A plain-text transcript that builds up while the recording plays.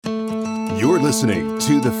You're listening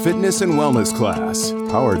to the Fitness and Wellness Class,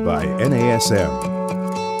 powered by NASM.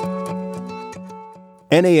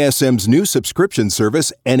 NASM's new subscription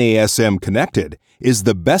service, NASM Connected, is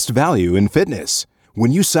the best value in fitness.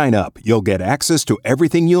 When you sign up, you'll get access to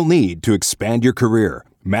everything you'll need to expand your career,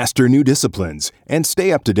 master new disciplines, and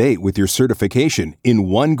stay up to date with your certification in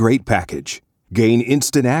one great package. Gain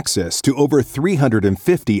instant access to over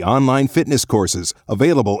 350 online fitness courses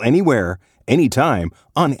available anywhere, anytime,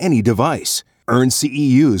 on any device. Earn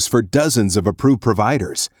CEUs for dozens of approved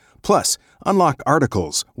providers. Plus, unlock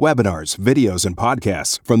articles, webinars, videos, and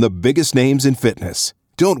podcasts from the biggest names in fitness.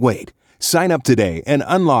 Don't wait. Sign up today and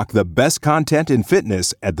unlock the best content in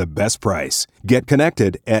fitness at the best price. Get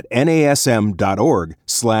connected at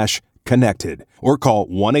nasm.org/connected or call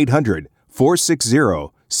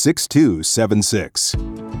 1-800-460-6276.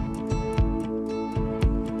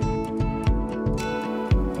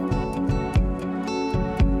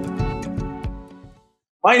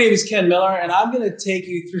 My name is Ken Miller, and I'm going to take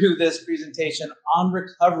you through this presentation on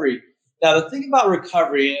recovery. Now, the thing about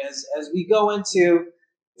recovery is, as we go into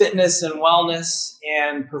fitness and wellness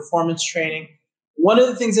and performance training, one of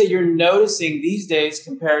the things that you're noticing these days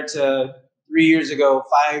compared to 3 years ago,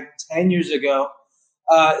 5, 10 years ago,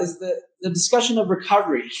 is the discussion of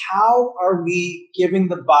recovery. How are we giving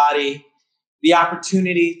the body the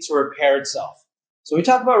opportunity to repair itself? So we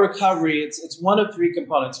talk about recovery, it's one of three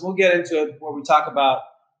components. We'll get into it where we talk about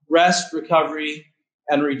rest, recovery,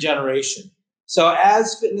 and regeneration. So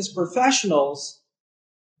as fitness professionals,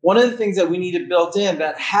 one of the things that we need to build in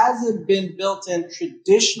that hasn't been built in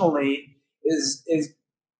traditionally is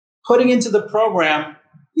putting into the program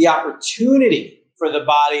the opportunity for the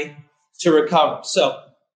body to recover. So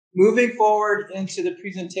moving forward into the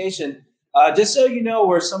presentation, just so you know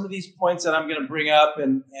where some of these points that I'm going to bring up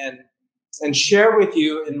and share with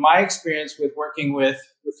you in my experience with working with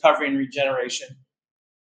recovery and regeneration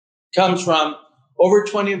comes from over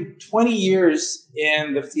 20 years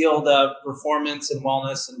in the field of performance and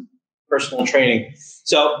wellness and personal training.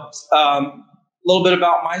 So a little bit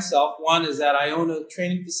about myself. One is that I own a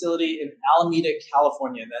training facility in Alameda,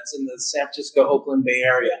 California. That's in the San Francisco, Oakland Bay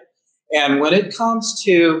area. And when it comes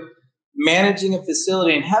to managing a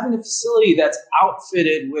facility and having a facility that's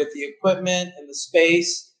outfitted with the equipment and the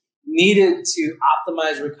space needed to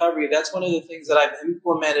optimize recovery, that's one of the things that I've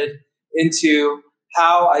implemented into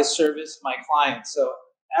how I service my clients. So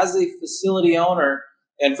as a facility owner,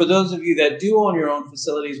 and for those of you that do own your own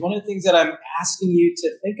facilities, one of the things that I'm asking you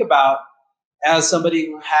to think about as somebody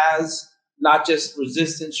who has not just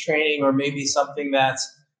resistance training or maybe something that's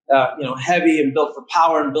heavy and built for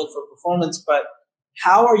power and built for performance, but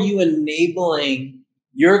how are you enabling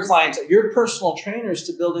your clients, your personal trainers,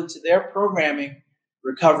 to build into their programming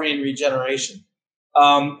recovery and regeneration?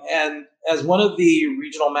 And as one of the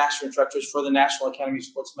regional master instructors for the National Academy of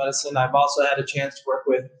Sports Medicine, I've also had a chance to work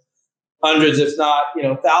with hundreds, if not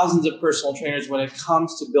thousands of personal trainers when it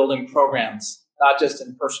comes to building programs, not just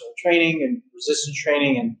in personal training and resistance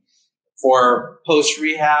training and for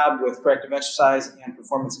post-rehab with corrective exercise and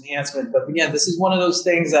performance enhancement. But again, this is one of those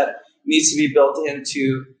things that needs to be built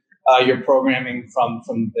into your programming from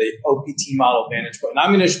the OPT model vantage point. And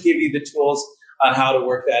I'm going to give you the tools on how to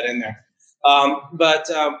work that in there. But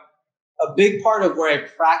a big part of where I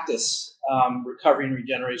practice recovery and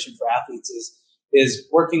regeneration for athletes is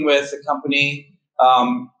working with a company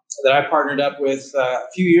that I partnered up with a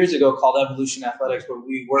few years ago called Evolution Athletics, where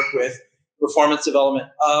we work with performance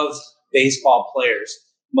development of baseball players,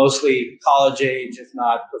 mostly college age, if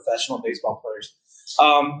not professional baseball players.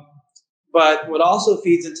 But what also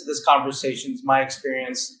feeds into this conversation is my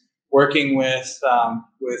experience working with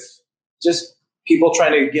just people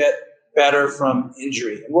trying to get better from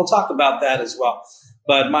injury. And we'll talk about that as well.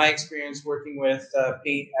 But my experience working with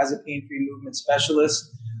as a pain-free movement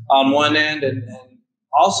specialist on one end and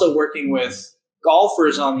also working with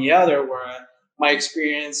golfers on the other, where my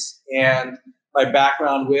experience and my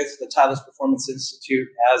background with the Titleist Performance Institute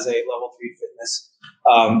as a level 3 fitness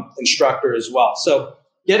instructor as well. So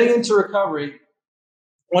getting into recovery,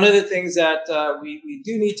 one of the things that we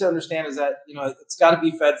do need to understand is that it's got to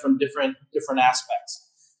be fed from different aspects.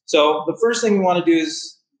 So the first thing we want to do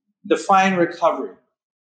is define recovery.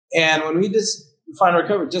 And when we just define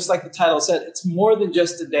recovery, just like the title said, it's more than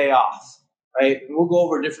just a day off, right? And we'll go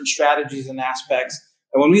over different strategies and aspects.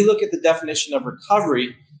 And when we look at the definition of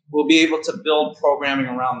recovery, we'll be able to build programming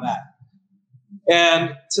around that.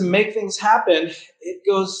 And to make things happen,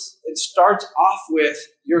 it starts off with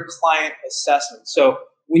your client assessment. So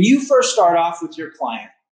when you first start off with your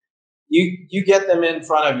client, you get them in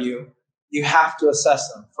front of you, you have to assess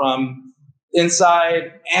them from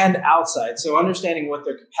inside and outside. So understanding what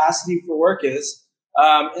their capacity for work is.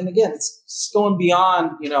 And again, it's just going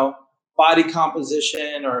beyond, body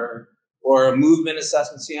composition or movement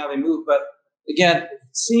assessment, seeing how they move. But again,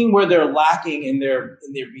 seeing where they're lacking in their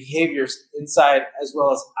behaviors inside as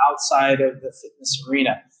well as outside of the fitness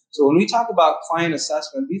arena. So when we talk about client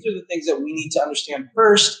assessment, these are the things that we need to understand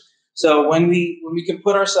first. So when we can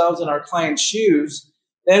put ourselves in our client's shoes,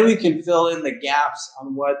 then we can fill in the gaps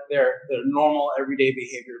on what their normal everyday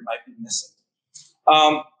behavior might be missing.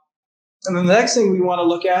 And then the next thing we want to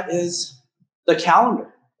look at is the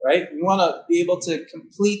calendar, right? We want to be able to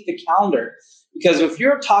complete the calendar, because if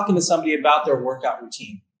you're talking to somebody about their workout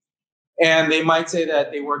routine and they might say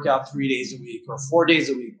that they work out 3 days a week or 4 days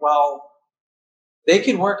a week, well, they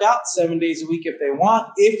can work out 7 days a week if they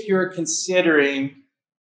want, if you're considering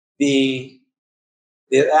the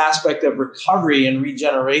aspect of recovery and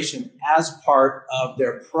regeneration as part of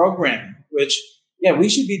their programming, which, we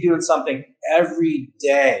should be doing something every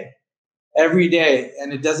day.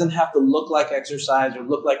 And it doesn't have to look like exercise or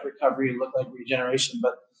look like recovery or look like regeneration.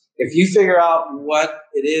 But if you figure out what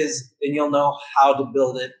it is, then you'll know how to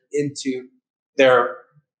build it into their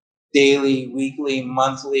daily, weekly,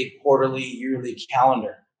 monthly, quarterly, yearly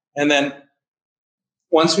calendar. And then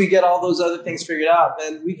once we get all those other things figured out,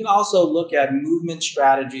 then we can also look at movement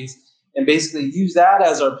strategies and basically use that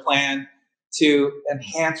as our plan to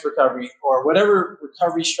enhance recovery, or whatever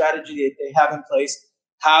recovery strategy that they have in place.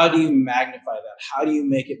 How do you magnify that? How do you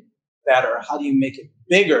make it better? How do you make it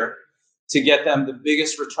bigger to get them the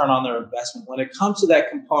biggest return on their investment when it comes to that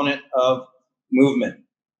component of movement?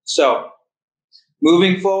 So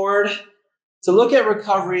moving forward, to look at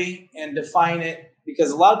recovery and define it,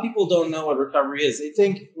 because a lot of people don't know what recovery is. They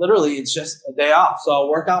think literally it's just a day off. So I'll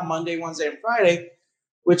work out Monday, Wednesday, and Friday,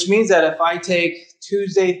 which means that if I take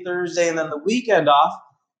Tuesday, Thursday, and then the weekend off,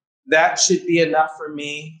 that should be enough for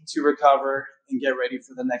me to recover and get ready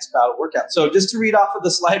for the next bout of workout. So just to read off of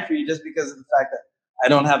the slide for you, just because of the fact that I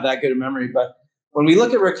don't have that good a memory, but when we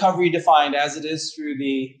look at recovery defined as it is through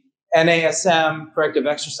the NASM Corrective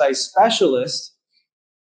Exercise Specialist,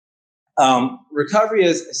 recovery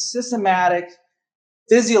is a systematic,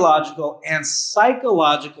 physiological, and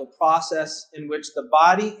psychological process in which the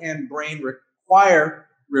body and brain require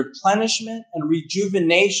replenishment and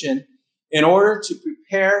rejuvenation in order to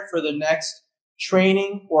prepare for the next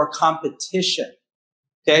training or competition.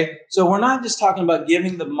 Okay, so we're not just talking about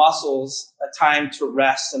giving the muscles a time to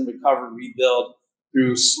rest and recover, rebuild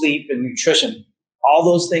through sleep and nutrition. All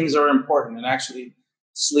those things are important, and actually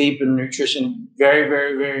sleep and nutrition, very,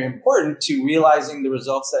 very, very important to realizing the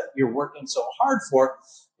results that you're working so hard for.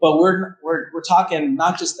 But we're talking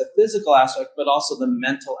not just the physical aspect, but also the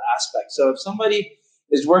mental aspect. So if somebody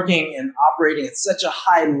is working and operating at such a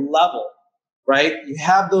high level, right, you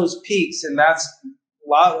have those peaks, and that's a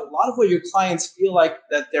lot of what your clients feel like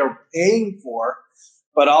that they're paying for,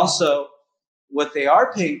 but also what they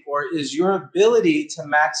are paying for is your ability to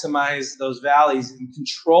maximize those valleys and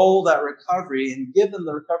control that recovery and give them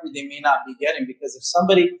the recovery they may not be getting. Because if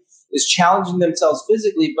somebody is challenging themselves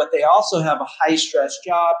physically, but they also have a high stress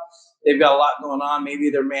job, they've got a lot going on, maybe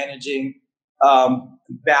they're managing,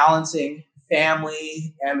 balancing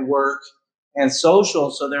family and work and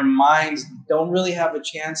social, so their minds don't really have a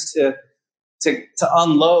chance to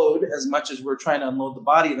unload as much as we're trying to unload the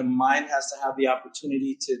body. The mind has to have the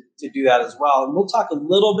opportunity to do that as well. And we'll talk a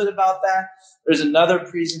little bit about that. There's another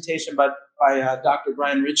presentation by Dr.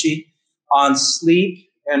 Brian Ritchie on sleep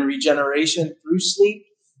and regeneration through sleep.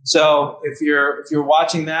 So if you're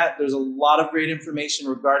watching that, there's a lot of great information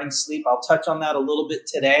regarding sleep. I'll touch on that a little bit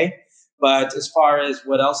today. But as far as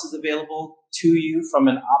what else is available to you from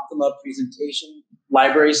an Optima presentation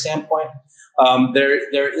library standpoint,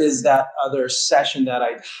 there is that other session that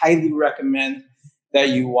I highly recommend that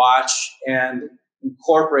you watch and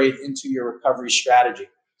incorporate into your recovery strategy.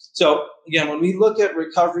 So again, when we look at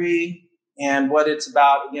recovery and what it's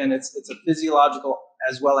about, again, it's a physiological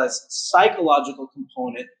as well as psychological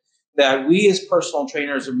component that we as personal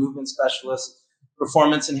trainers or movement specialists,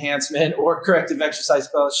 performance enhancement or corrective exercise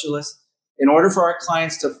specialists, in order for our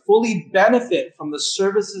clients to fully benefit from the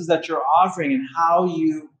services that you're offering and how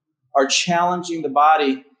you are challenging the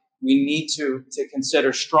body, we need to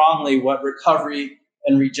consider strongly what recovery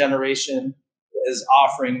and regeneration is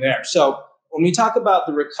offering there. So when we talk about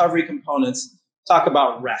the recovery components, talk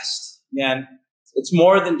about rest. And it's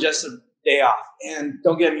more than just a day off. And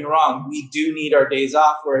don't get me wrong, we do need our days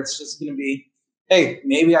off where it's just going to be, hey,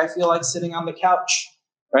 maybe I feel like sitting on the couch,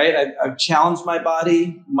 right? I've challenged my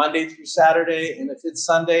body Monday through Saturday. And if it's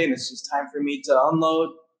Sunday and it's just time for me to unload,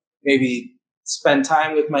 maybe spend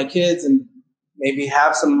time with my kids and maybe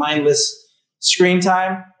have some mindless Screen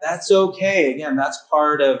time, that's okay. Again, that's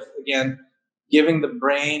part of, again, giving the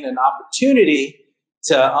brain an opportunity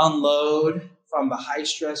to unload from the high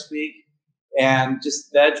stress week and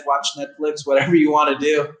just veg, watch Netflix, whatever you want to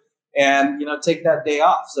do, and take that day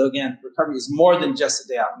off. So again, recovery is more than just a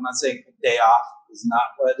day off. I'm not saying a day off is not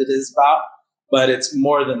what it is about, but it's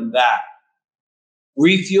more than that.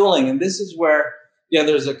 Refueling, and this is where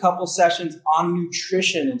there's a couple sessions on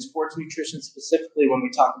nutrition and sports nutrition specifically when we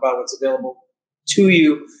talk about what's available to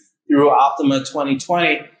you through Optima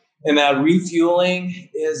 2020. And that refueling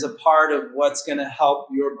is a part of what's going to help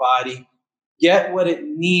your body get what it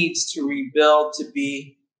needs to rebuild to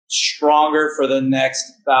be stronger for the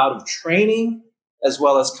next bout of training as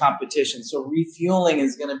well as competition. So refueling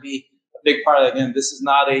is going to be a big part of it. Again, this is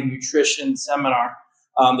not a nutrition seminar.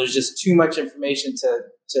 There's just too much information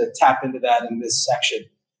to tap into that in this section.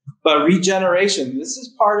 But regeneration, this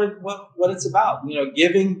is part of what it's about.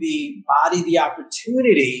 Giving the body the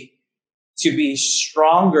opportunity to be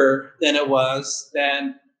stronger than it was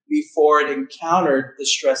than before it encountered the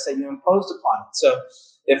stress that you imposed upon it. So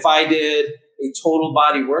if I did a total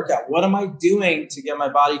body workout, what am I doing to get my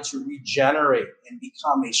body to regenerate and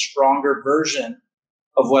become a stronger version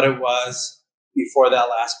of what it was before that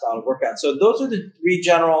last bout of workout? So those are the three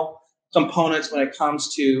general components when it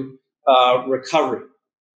comes to recovery.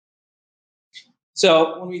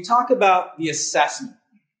 So when we talk about the assessment,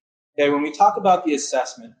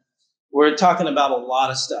 we're talking about a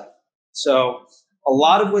lot of stuff. So a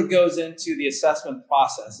lot of what goes into the assessment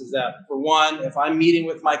process is that, for one, if I'm meeting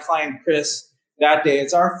with my client, Chris, that day,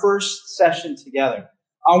 it's our first session together.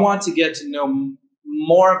 I want to get to know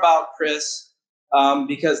more about Chris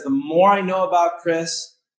because the more I know about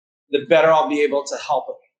Chris, the better I'll be able to help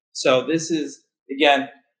him. So this is, again,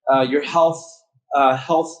 your health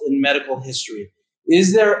and medical history.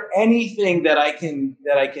 Is there anything that I can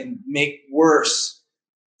make worse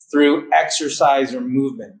through exercise or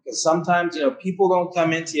movement? Because sometimes, people don't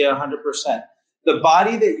come into you 100%. The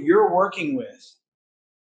body that you're working with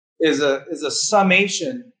is a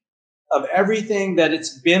summation of everything that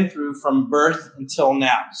it's been through from birth until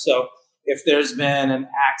now. So if there's been an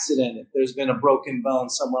accident, if there's been a broken bone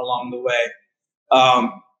somewhere along the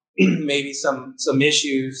way, maybe some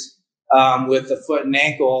issues with the foot and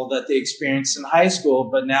ankle that they experienced in high school,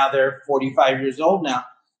 but now they're 45 years old now.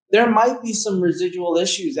 There might be some residual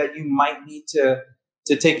issues that you might need to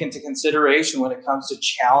take into consideration when it comes to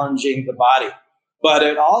challenging the body. But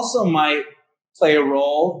it also might play a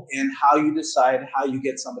role in how you decide how you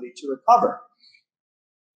get somebody to recover.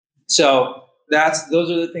 So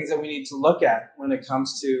those are the things that we need to look at when it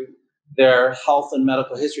comes to their health and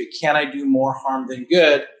medical history. Can I do more harm than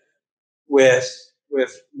good with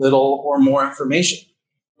little or more information?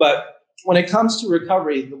 But when it comes to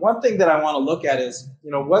recovery, the one thing that I want to look at is,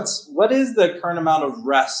 what is the current amount of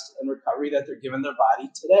rest and recovery that they're giving their body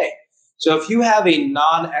today? So if you have a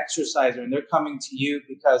non-exerciser and they're coming to you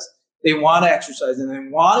because they want to exercise and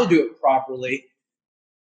they want to do it properly,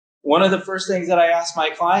 one of the first things that I ask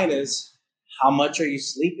my client is, how much are you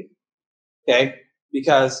sleeping? Okay?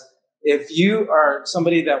 Because if you are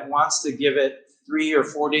somebody that wants to give it 3 or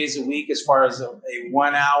 4 days a week as far as a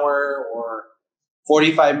 1 hour or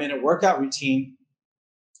 45-minute workout routine,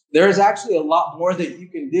 there is actually a lot more that you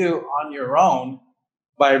can do on your own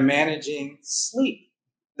by managing sleep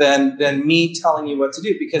than me telling you what to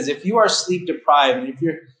do. Because if you are sleep deprived,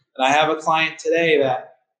 and I have a client today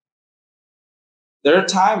that there are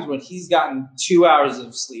times when he's gotten 2 hours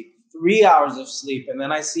of sleep, 3 hours of sleep, and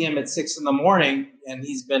then I see him at 6 a.m. and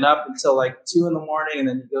he's been up until like 2 a.m, and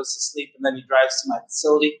then he goes to sleep, and then he drives to my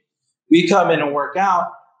facility. We come in and work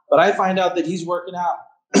out, but I find out that he's working out.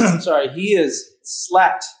 He has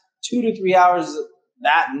slept 2 to 3 hours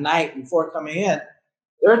that night before coming in.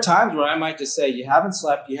 There are times where I might just say, you haven't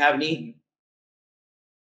slept, you haven't eaten.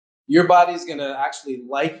 Your body's going to actually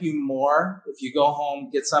like you more if you go home,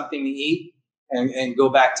 get something to eat, and go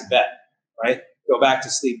back to bed, right? Go back to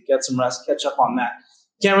sleep, get some rest, catch up on that.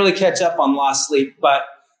 Can't really catch up on lost sleep, but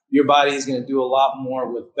your body is going to do a lot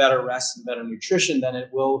more with better rest and better nutrition than it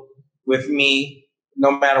will with me,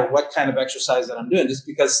 no matter what kind of exercise that I'm doing, just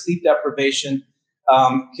because sleep deprivation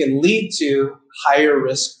can lead to higher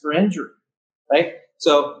risk for injury, right?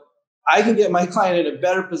 So I can get my client in a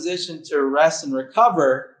better position to rest and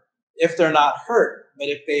recover if they're not hurt. But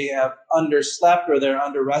if they have underslept or they're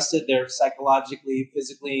underrested, they're psychologically,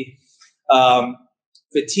 physically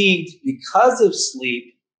fatigued because of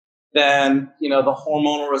sleep, then, the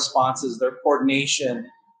hormonal responses, their coordination,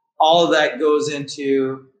 all of that goes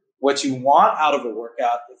into what you want out of a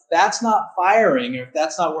workout. If that's not firing, or if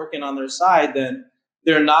that's not working on their side, then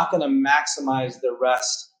they're not going to maximize their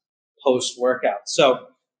rest post workout. So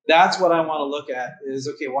that's what I want to look at is,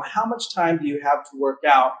 okay, well, how much time do you have to work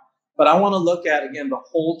out? But I want to look at, again, the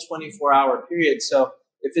whole 24-hour period. So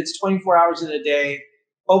if it's 24 hours in a day,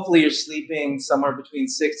 hopefully you're sleeping somewhere between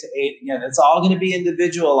 6 to 8. Again, it's all going to be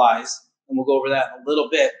individualized, and we'll go over that in a little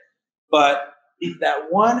bit. But that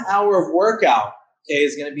 1 hour of workout, okay,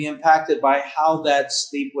 is going to be impacted by how that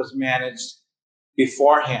sleep was managed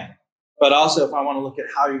beforehand. But also, if I want to look at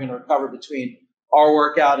how you're going to recover between our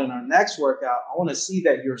workout and our next workout, I want to see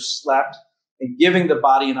that you're slept and giving the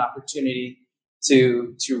body an opportunity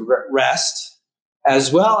to rest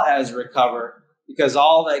as well as recover, because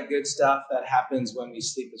all that good stuff that happens when we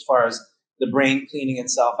sleep, as far as the brain cleaning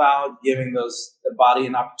itself out, giving the body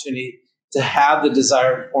an opportunity to have the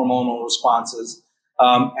desired hormonal responses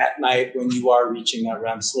at night when you are reaching that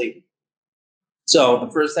REM sleep. So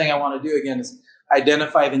the first thing I want to do, again, is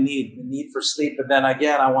identify the need for sleep. But then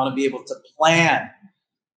again, I want to be able to plan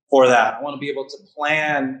for that. I want to be able to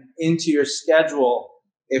plan into your schedule.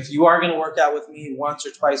 If you are going to work out with me once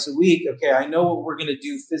or twice a week, okay, I know what we're going to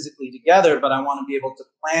do physically together, but I want to be able to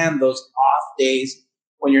plan those off days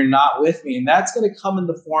when you're not with me. And that's going to come in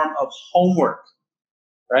the form of homework,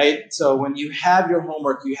 right? So when you have your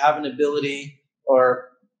homework, you have an ability, or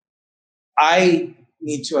I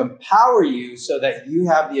need to empower you so that you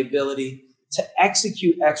have the ability to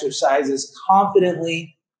execute exercises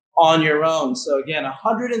confidently on your own. So again,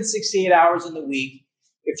 168 hours in the week.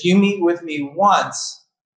 If you meet with me once,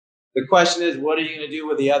 the question is, what are you going to do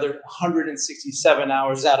with the other 167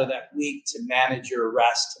 hours out of that week to manage your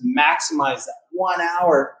rest, to maximize that 1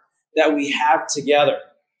 hour that we have together?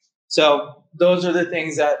 So those are the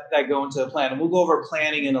things that go into the plan. And we'll go over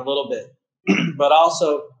planning in a little bit, but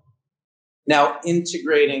also now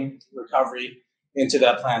integrating recovery into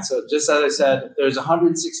that plan. So just as I said, there's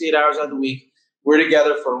 168 hours out of the week. We're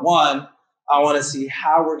together for one. I want to see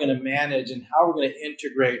how we're going to manage and how we're going to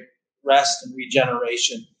integrate rest and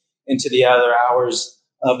regeneration into the other hours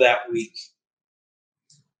of that week.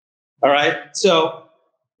 All right. So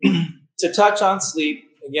to touch on sleep,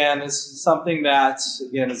 again, this is something that,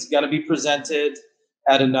 again, is going to be presented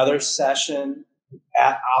at another session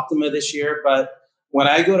at Optima this year. But when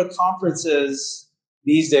I go to conferences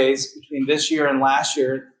these days, between this year and last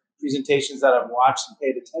year, presentations that I've watched and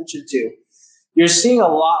paid attention to, you're seeing a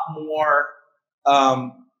lot more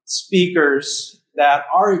speakers that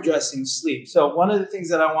are addressing sleep. So one of the things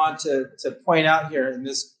that I want to point out here in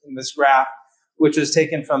this graph, which was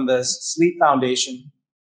taken from the Sleep Foundation,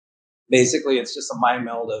 basically it's just a mind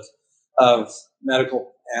meld of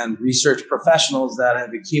medical and research professionals that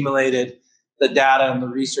have accumulated the data and the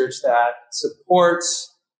research that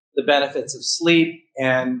supports the benefits of sleep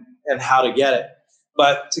and how to get it.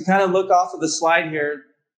 But to kind of look off of the slide here,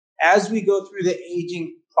 as we go through the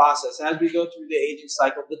aging process, as we go through the aging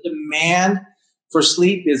cycle, the demand for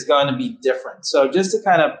sleep is going to be different. So just to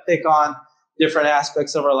kind of pick on different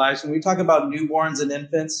aspects of our lives, when we talk about newborns and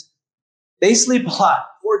infants, they sleep a lot,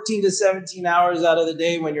 14 to 17 hours out of the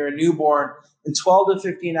day when you're a newborn, and 12 to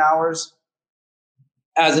 15 hours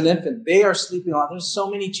as an infant. They are sleeping a lot. There's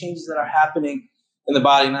so many changes that are happening in the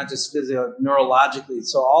body, not just physically, neurologically.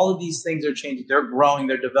 So all of these things are changing. They're growing,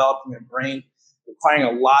 they're developing, their brain requiring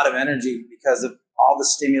a lot of energy because of all the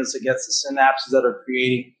stimulus it gets, the synapses that are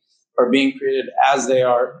being created as they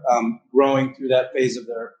are growing through that phase of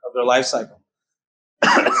their life cycle.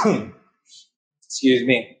 Excuse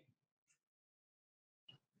me.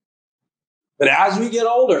 But as we get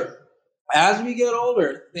older,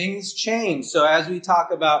 things change. So as we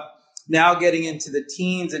talk about now getting into the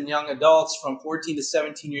teens and young adults from 14 to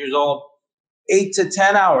 17 years old, 8 to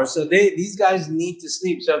 10 hours. So these guys need to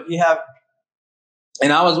sleep. So if you have,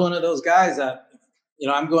 and I was one of those guys that,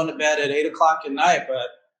 I'm going to bed at 8 o'clock at night, but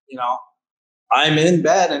I'm in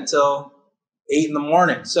bed until 8 in the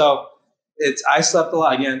morning. So I slept a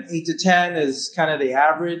lot. Again, 8 to 10 is kind of the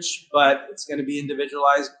average, but it's going to be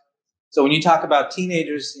individualized. So when you talk about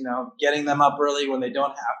teenagers, getting them up early when they don't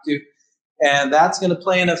have to, and that's going to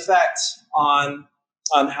play an effect on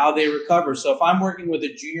how they recover. So if I'm working with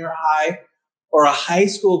a junior high or a high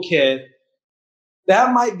school kid,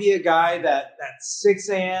 that might be a guy that 6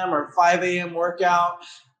 a.m. or 5 a.m. workout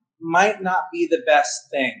might not be the best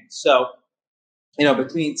thing. So,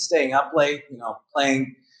 between staying up late,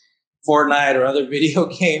 playing Fortnite or other video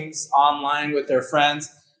games online with their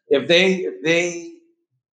friends, if they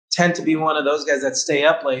tend to be one of those guys that stay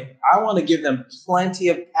up late, I want to give them plenty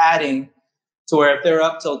of padding to where if they're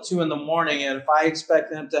up till 2 in the morning, and if I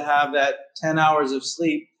expect them to have that 10 hours of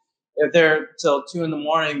sleep, if they're till 2 in the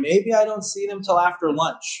morning, maybe I don't see them till after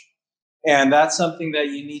lunch. And that's something that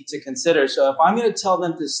you need to consider. So if I'm going to tell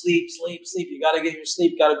them to sleep, you got to get your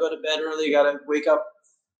sleep, got to go to bed early, you got to wake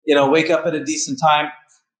up at a decent time.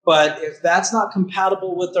 But if that's not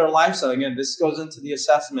compatible with their lifestyle, again, this goes into the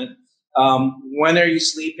assessment. When are you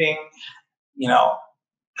sleeping?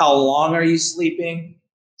 How long are you sleeping?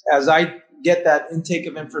 As I get that intake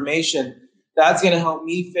of information, that's going to help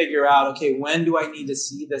me figure out, okay, when do I need to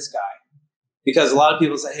see this guy? Because a lot of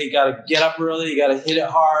people say, hey, you got to get up early, you got to hit it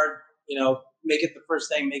hard, make it the first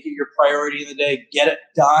thing, make it your priority of the day, get it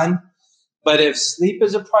done. But if sleep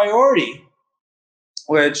is a priority,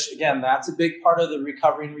 which again, that's a big part of the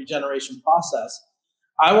recovery and regeneration process,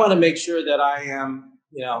 I want to make sure that I am,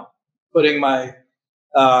 putting my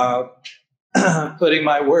putting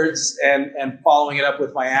my words and following it up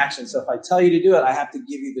with my action. So if I tell you to do it, I have to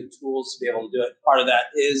give you the tools to be able to do it. Part of that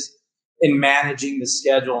is in managing the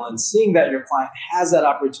schedule and seeing that your client has that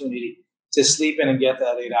opportunity to sleep in and get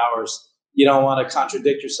that 8 hours. You don't want to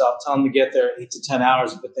contradict yourself, tell them to get there 8 to 10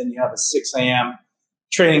 hours, but then you have a 6 a.m.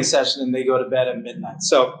 training session and they go to bed at midnight.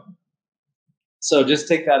 So just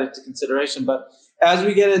take that into consideration. But as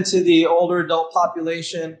we get into the older adult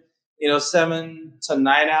population, 7 to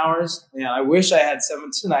 9 hours. I wish I had 7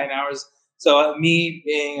 to 9 hours. So me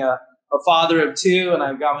being a father of 2, and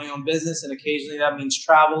I've got my own business, and occasionally that means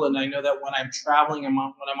travel. And I know that when I'm traveling, when I'm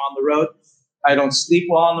on the road, I don't sleep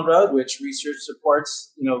well on the road, which research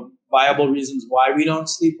supports, viable reasons why we don't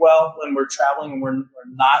sleep well when we're traveling and we're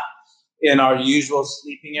not in our usual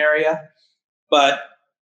sleeping area. But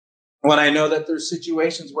when I know that there's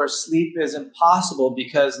situations where sleep is impossible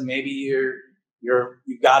because maybe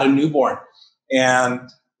you've got a newborn and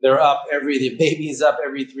the baby is up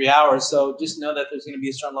every 3 hours. So just know that there's going to be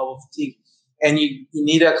a certain level of fatigue and you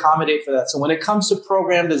need to accommodate for that. So when it comes to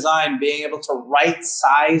program design, being able to right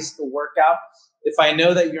size the workout, if I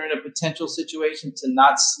know that you're in a potential situation to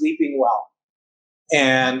not sleeping well,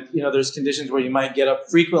 and there's conditions where you might get up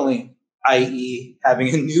frequently, i.e. having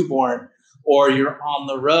a newborn, or you're on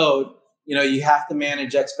the road, you have to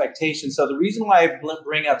manage expectations. So the reason why I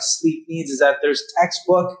bring up sleep needs is that there's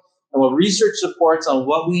textbook and what research supports on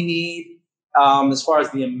what we need as far as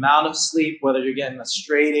the amount of sleep, whether you're getting a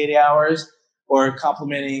straight 8 hours or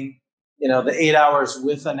complementing, the 8 hours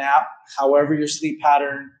with a nap, however your sleep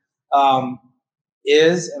pattern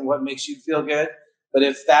is and what makes you feel good. But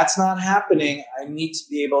if that's not happening, I need to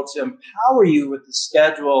be able to empower you with the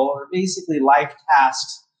schedule or basically life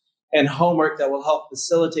tasks and homework that will help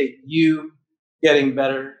facilitate you getting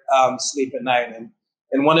better sleep at night.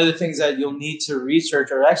 And one of the things that you'll need to research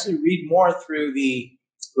or actually read more through the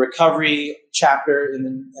recovery chapter in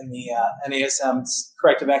the NASM's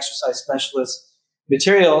corrective exercise specialist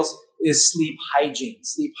materials is sleep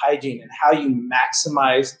hygiene and how you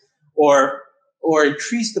maximize or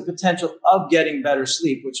increase the potential of getting better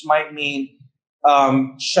sleep, which might mean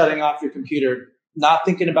shutting off your computer, not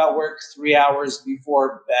thinking about work 3 hours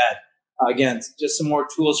before bed. Again, just some more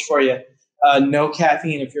tools for you. No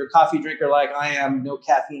caffeine. If you're a coffee drinker like I am, no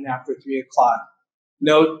caffeine after 3 o'clock.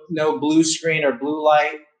 No blue screen or blue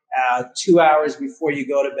light 2 hours before you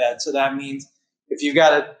go to bed. So that means if you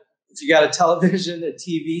got a television, a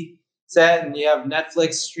TV set, and you have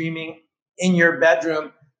Netflix streaming in your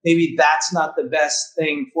bedroom, maybe that's not the best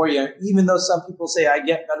thing for you. Even though some people say I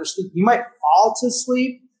get better sleep, you might fall to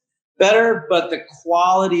sleep better, but the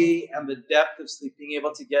quality and the depth of sleep, being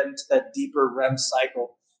able to get into that deeper REM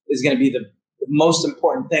cycle is going to be the most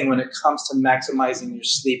important thing when it comes to maximizing your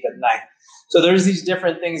sleep at night. So there's these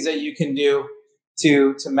different things that you can do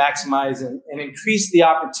to maximize and increase the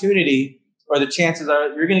opportunity, or the chances are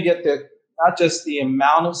you're going to get not just the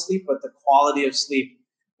amount of sleep, but the quality of sleep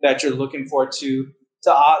that you're looking for to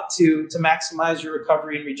maximize your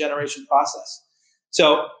recovery and regeneration process.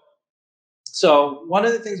 So one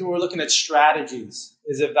of the things that we're looking at strategies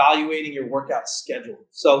is evaluating your workout schedule.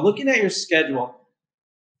 So looking at your schedule,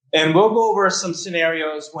 and we'll go over some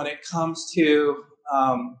scenarios when it comes to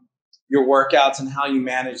your workouts and how you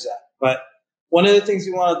manage that. But one of the things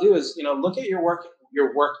you want to do is, look at your workout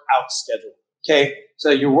schedule. Okay,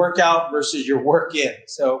 so your workout versus your work in.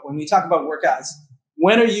 So when we talk about workouts,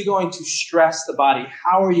 when are you going to stress the body?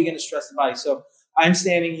 How are you going to stress the body? So I'm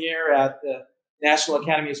standing here at the National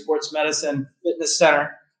Academy of Sports Medicine Fitness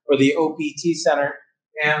Center, or the OPT Center.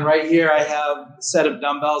 And right here I have a set of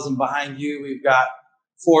dumbbells, and behind you we've got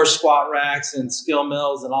 4 squat racks and skill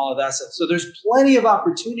mills and all of that stuff. So there's plenty of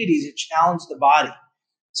opportunities to challenge the body.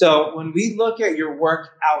 So when we look at your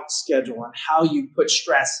workout schedule and how you put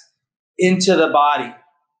stress into the body,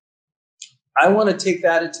 I want to take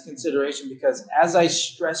that into consideration, because as I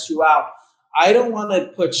stress you out, I don't want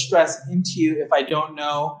to put stress into you if I don't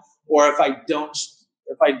know, or if I don't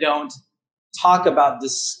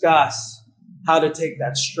discuss how to take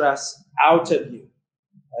that stress out of you,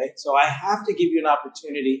 right? So I have to give you an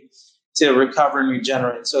opportunity to recover and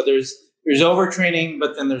regenerate. So there's overtraining,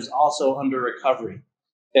 but then there's also under recovery.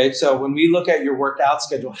 Okay, so when we look at your workout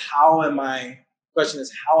schedule, how am I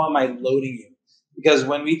loading you? Because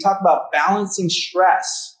when we talk about balancing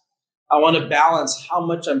stress, I want to balance how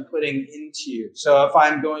much I'm putting into you. So if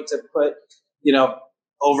I'm going to put,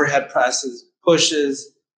 overhead presses,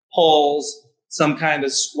 pushes, pulls, some kind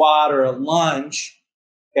of squat or a lunge,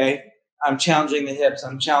 okay, I'm challenging the hips,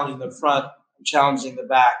 I'm challenging the front, I'm challenging the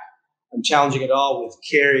back, I'm challenging it all with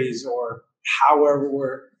carries or however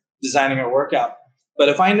we're designing our workout. But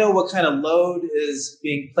if I know what kind of load is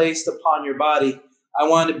being placed upon your body, I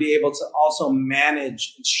want to be able to also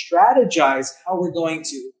manage and strategize how we're going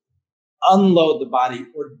to unload the body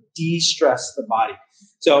or de-stress the body.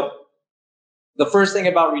 So the first thing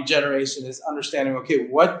about regeneration is understanding, okay,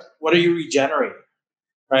 what are you regenerating,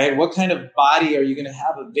 right? What kind of body are you going to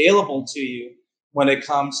have available to you when it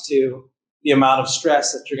comes to the amount of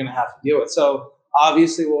stress that you're going to have to deal with? So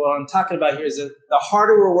obviously what I'm talking about here is that the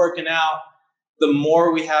harder we're working out, the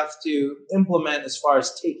more we have to implement as far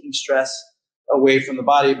as taking stress away from the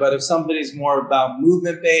body. But if somebody's more about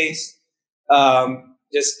movement based,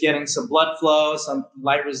 just getting some blood flow, some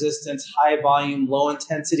light resistance, high volume, low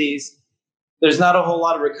intensities, there's not a whole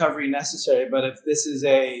lot of recovery necessary. But if this is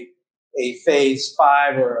a phase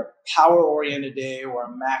 5 or a power oriented day or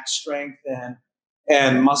a max strength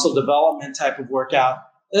and muscle development type of workout,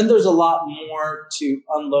 then there's a lot more to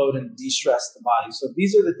unload and de-stress the body. So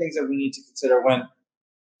these are the things that we need to consider when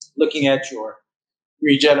looking at your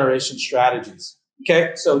regeneration strategies.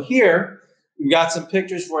 Okay, so here we've got some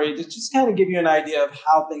pictures for you to just kind of give you an idea of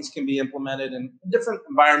how things can be implemented in different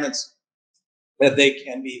environments that they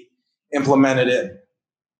can be implemented in.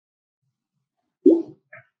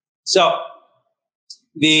 So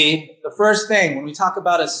the first thing when we talk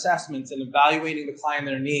about assessments and evaluating the client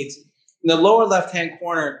and their needs, in the lower left-hand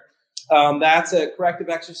corner, that's a corrective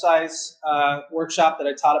exercise workshop that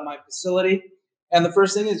I taught at my facility. And the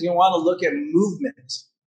first thing is you want to look at movement.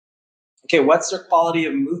 Okay, what's their quality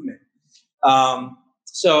of movement?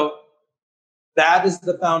 So that is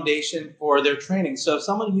the foundation for their training. So if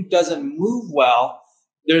someone who doesn't move well,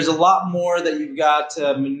 there's a lot more that you've got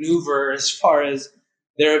to maneuver as far as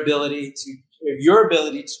your ability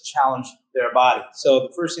to challenge their body. So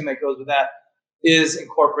the first thing that goes with that is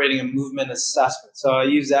incorporating a movement assessment. So I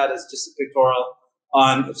use that as just a pictorial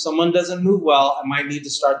on if someone doesn't move well, I might need to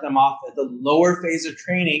start them off at the lower phase of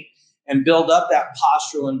training and build up that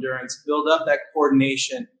postural endurance, build up that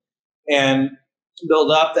coordination, and build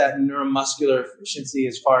up that neuromuscular efficiency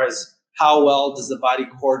as far as how well does the body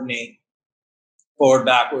coordinate forward,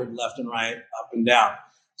 backward, left and right, up and down.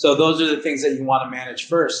 So those are the things that you want to manage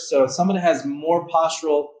first. So if someone has more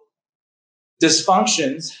postural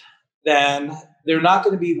dysfunctions, then they're not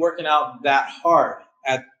going to be working out that hard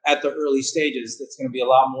at the early stages. That's going to be a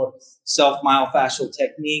lot more self-myofascial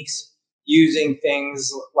techniques, using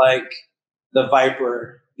things like the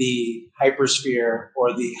Viper, the Hypersphere,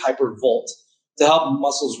 or the Hypervolt to help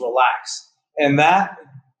muscles relax. And that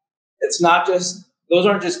those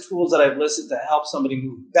aren't just tools that I've listed to help somebody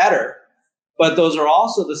move better, but those are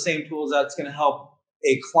also the same tools that's going to help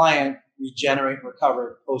a client regenerate and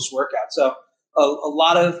recover post-workout. So a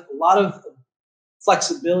lot of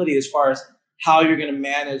flexibility as far as how you're going to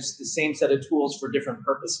manage the same set of tools for different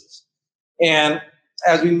purposes. And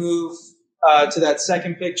as we move to that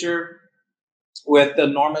second picture with the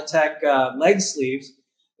Normatec leg sleeves,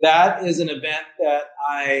 that is an event that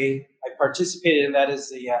I participated in. That is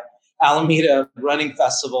the Alameda Running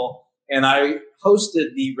Festival, and I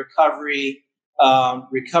hosted the recovery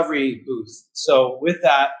booth. So with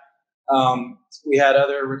that, we had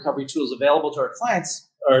other recovery tools available to our clients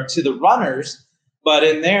or to the runners. But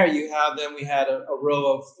in there, we had a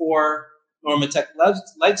row of 4 Normatec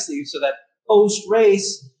leg sleeves so that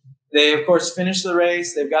post-race, they, of course, finish the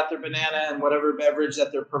race. They've got their banana and whatever beverage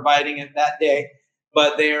that they're providing it that day.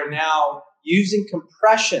 But they are now using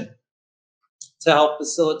compression to help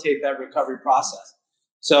facilitate that recovery process.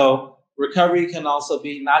 So recovery can also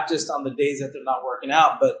be not just on the days that they're not working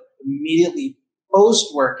out, but immediately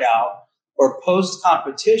post-workout or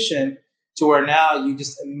post-competition, to where now you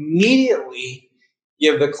just immediately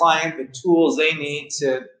give the client the tools they need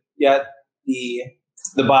to get the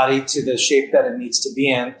body to the shape that it needs to be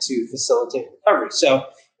in to facilitate recovery. So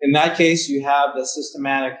in that case, you have the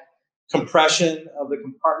systematic compression of the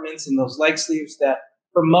compartments in those leg sleeves that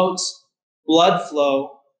promotes blood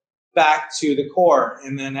flow back to the core.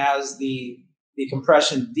 And then as the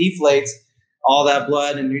compression deflates, all that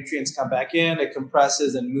blood and nutrients come back in, it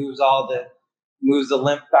compresses and moves all moves the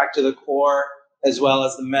lymph back to the core, as well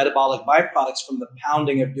as the metabolic byproducts from the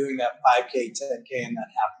pounding of doing that 5K, 10K, and that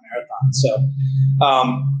half marathon. So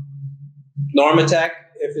Normatec,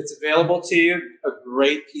 if it's available to you, a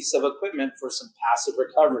great piece of equipment for some passive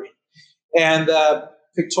recovery. And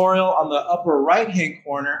pictorial on the upper right-hand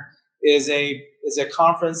corner is a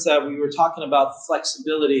conference that we were talking about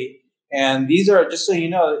flexibility. And these are, just so you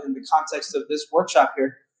know, in the context of this workshop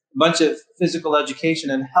here, a bunch of physical education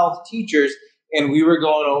and health teachers, and we were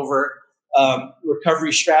going over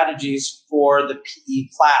recovery strategies for the PE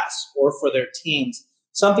class or for their teams,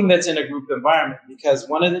 something that's in a group environment. Because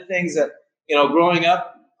one of the things that, growing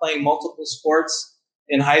up playing multiple sports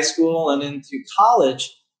in high school and into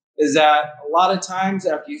college is that a lot of times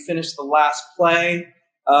after you finish the last play,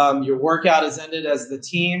 your workout is ended as the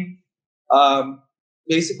team.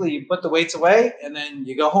 Basically, you put the weights away and then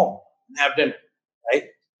you go home and have dinner, right?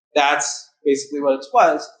 That's basically what it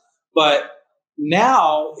was. But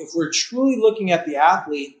now, if we're truly looking at the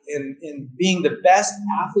athlete and being the best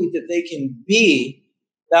athlete that they can be,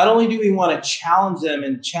 not only do we want to challenge them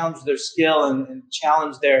and challenge their skill and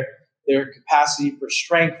challenge their capacity for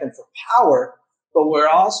strength and for power, but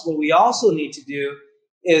what we also need to do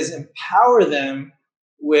is empower them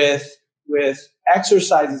with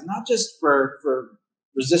exercises, not just for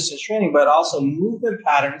resistance training, but also movement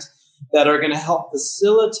patterns that are going to help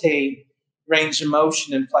facilitate range of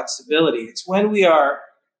motion and flexibility. It's when we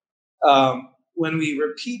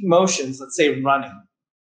repeat motions, let's say running,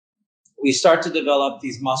 we start to develop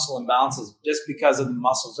these muscle imbalances just because of the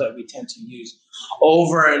muscles that we tend to use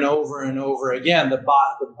over and over and over again. The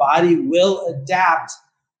body will adapt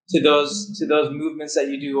to those movements that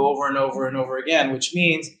you do over and over and over again, which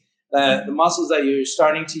means that the muscles that you're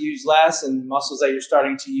starting to use less and muscles that you're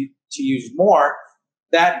starting to use more,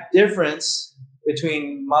 that difference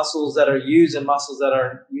between muscles that are used and muscles that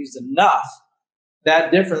are used enough,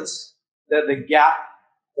 that difference, that the gap,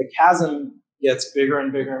 the chasm gets bigger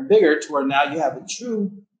and bigger and bigger to where now you have a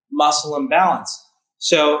true muscle imbalance.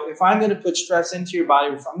 So if I'm going to put stress into your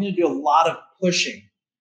body, if I'm going to do a lot of pushing,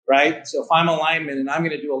 right? So if I'm a lineman and I'm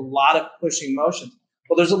going to do a lot of pushing motions,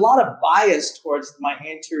 well, there's a lot of bias towards my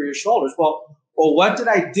anterior shoulders. Well, what did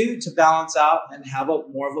I do to balance out and have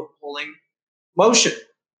more of a pulling motion?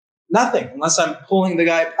 Nothing, unless I'm pulling the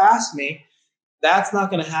guy past me. That's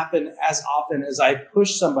not going to happen as often as I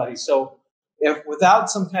push somebody. So if without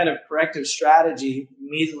some kind of corrective strategy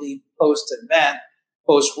immediately post-event,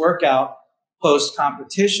 post-workout,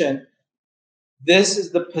 post-competition, this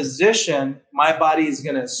is the position my body is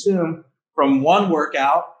going to assume from one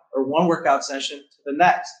workout or one workout session to the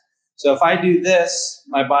next. So if I do this,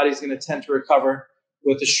 my body's going to tend to recover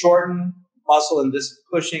with a shortened muscle in this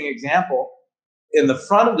pushing example in the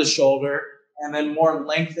front of the shoulder, and then more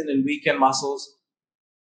lengthened and weakened muscles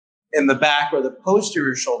in the back or the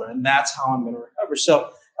posterior shoulder. And that's how I'm going to recover. So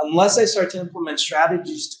unless I start to implement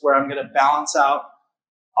strategies to where I'm going to balance out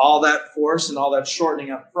all that force and all that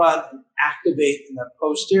shortening up front and activate in the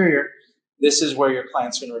posterior, this is where your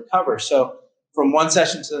client's going to recover. So from one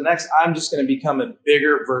session to the next, I'm just going to become a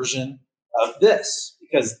bigger version of this,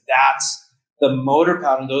 because that's the motor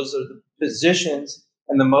pattern. Those are the positions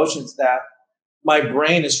and the motions that my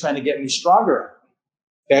brain is trying to get me stronger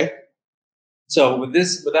at. Okay. So with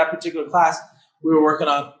that particular class, we were working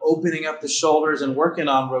on opening up the shoulders and working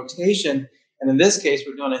on rotation. And in this case,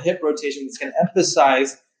 we're doing a hip rotation that's going to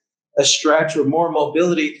emphasize a stretch or more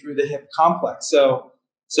mobility through the hip complex. So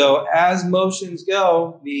as motions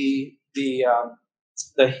go, the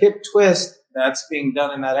hip twist that's being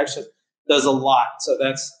done in that exercise does a lot. So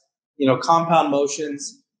that's, compound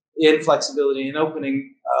motions in flexibility and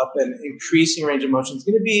opening up and increasing range of motion is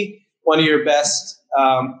going to be one of your best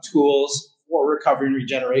tools for recovery and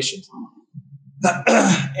regeneration.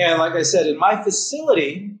 And like I said, in my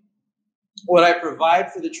facility, what I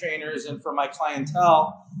provide for the trainers and for my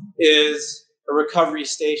clientele is a recovery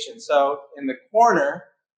station. So in the corner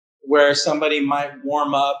where somebody might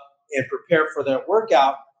warm up and prepare for their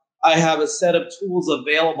workout, I have a set of tools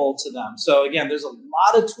available to them. So again, there's a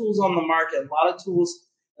lot of tools on the market, a lot of tools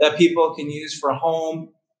that people can use for home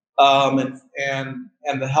and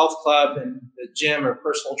the health club and the gym or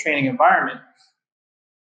personal training environment.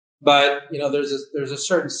 But there's a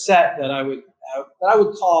certain set that I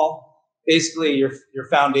would call basically your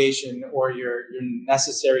foundation or your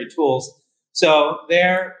necessary tools. So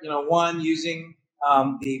there, one using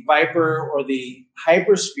the Viper or the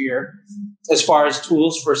Hypersphere as far as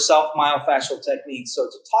tools for self-myofascial techniques. So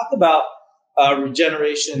to talk about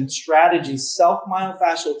regeneration strategies,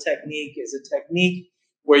 self-myofascial technique is a technique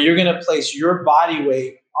where you're going to place your body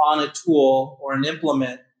weight on a tool or an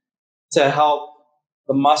implement to help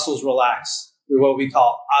the muscles relax. through what we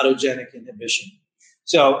call autogenic inhibition.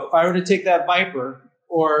 So if I were to take that Viper,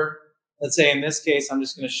 or let's say in this case, I'm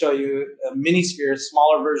just going to show you a mini sphere, a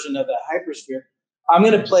smaller version of the hypersphere. I'm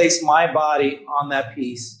going to place my body on that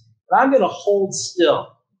piece, and I'm going to hold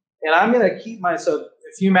still. And I'm going to keep so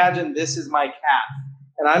if you imagine this is my calf,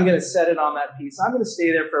 and I'm going to set it on that piece, I'm going to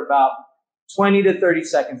stay there for about 20 to 30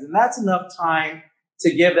 seconds. And that's enough time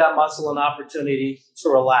to give that muscle an opportunity to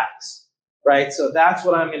relax, right? So that's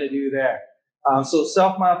what I'm going to do there. So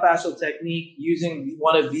self-myofascial technique using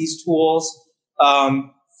one of these tools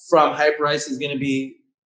from Hyperice is going to be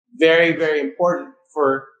very, very important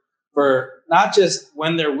for not just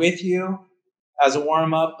when they're with you as a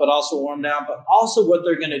warm-up, but also warm down, but also what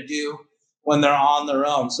they're going to do when they're on their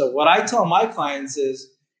own. So what I tell my clients is,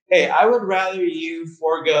 hey, I would rather you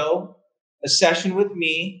forego a session with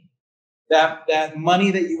me, that money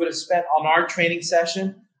that you would have spent on our training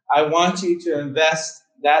session. I want you to invest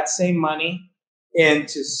that same money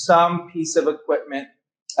into some piece of equipment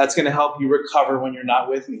that's going to help you recover when you're not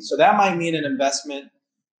with me. So that might mean an investment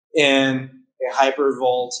in a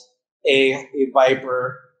Hypervolt, a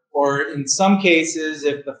Viper, or in some cases,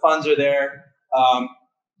 if the funds are there,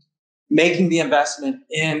 making the investment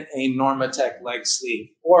in a Normatec leg sleeve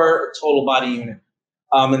or a total body unit.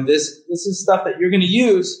 And this is stuff that you're going to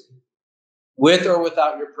use with or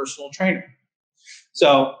without your personal trainer.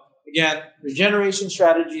 So again, regeneration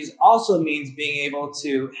strategies also means being able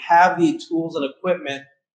to have the tools and equipment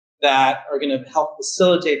that are going to help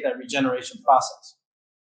facilitate that regeneration process.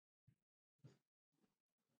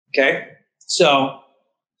 Okay, so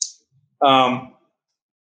when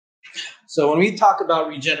we talk about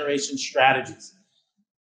regeneration strategies,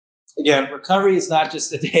 again, recovery is not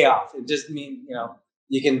just a day off. It just means,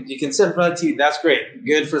 you can sit in front of the TV. That's great.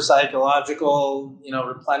 Good for psychological,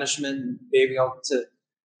 replenishment and being able to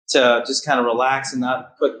just kind of relax and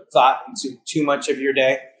not put thought into too much of your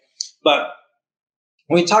day. But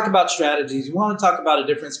when we talk about strategies, we want to talk about a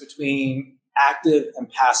difference between active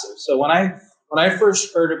and passive. So when I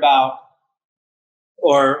first heard about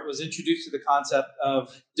or was introduced to the concept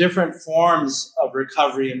of different forms of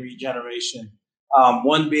recovery and regeneration,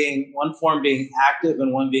 one form being active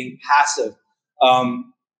and one being passive,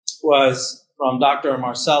 was from Dr.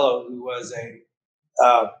 Marcello, who was a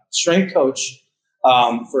strength coach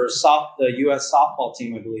for the U.S. softball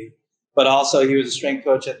team, I believe, but also he was a strength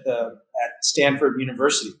coach at Stanford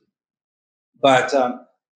University. But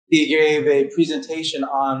he gave a presentation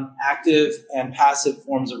on active and passive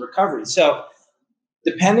forms of recovery. So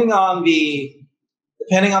depending on the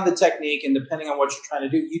technique and depending on what you're trying to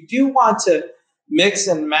do, you do want to mix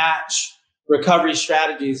and match recovery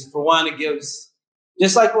strategies. For one, it gives,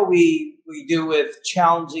 just like what we do with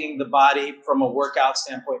challenging the body from a workout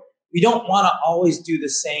standpoint, we don't want to always do the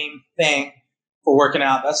same thing for working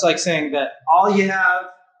out. That's like saying that all you have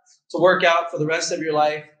to work out for the rest of your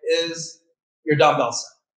life is your dumbbell set.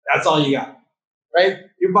 That's all you got, right?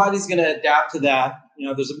 Your body's going to adapt to that.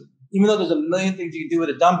 Even though there's a million things you can do with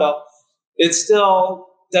a dumbbell, it still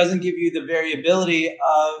doesn't give you the variability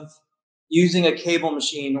of using a cable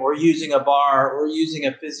machine or using a bar or using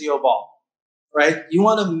a physio ball, right? You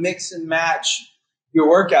want to mix and match your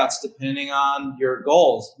workouts depending on your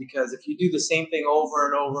goals, because if you do the same thing over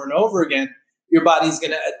and over and over again, your body's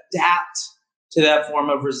going to adapt to that form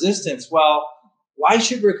of resistance. Well, why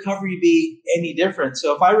should recovery be any different?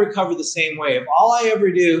 So if I recover the same way, if all I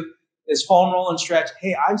ever do is foam roll and stretch,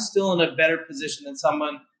 hey, I'm still in a better position than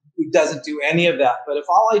someone who doesn't do any of that. But if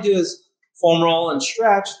all I do is foam roll and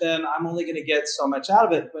stretch, then I'm only going to get so much out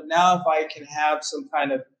of it. But now if I can have some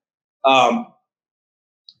kind of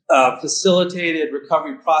facilitated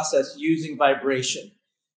recovery process using vibration,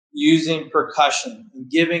 using percussion,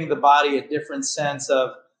 and giving the body a different sense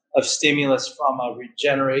of stimulus from a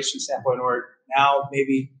regeneration standpoint, or now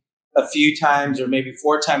maybe a few times or maybe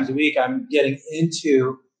 4 times a week, I'm getting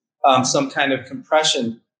into some kind of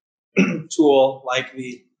compression tool like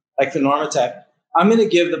the Normatec. I'm going to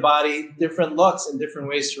give the body different looks and different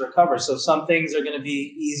ways to recover. So some things are going to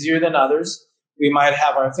be easier than others. We might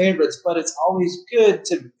have our favorites, but it's always good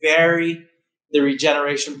to vary the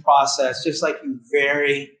regeneration process, just like you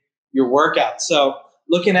vary your workout. So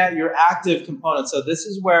looking at your active components. So this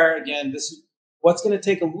is where, again, this is what's going to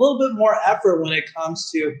take a little bit more effort when it comes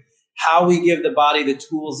to how we give the body the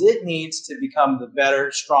tools it needs to become the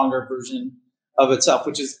better, stronger version of itself,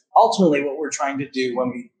 which is ultimately what we're trying to do when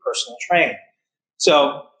we personal train.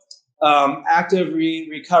 So active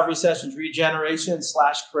recovery sessions, regeneration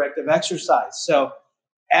 / corrective exercise. So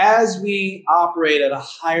as we operate at a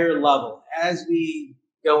higher level, as we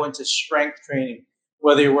go into strength training,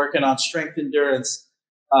 whether you're working on strength endurance,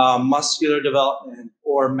 muscular development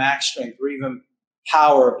or max strength or even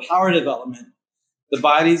power development, the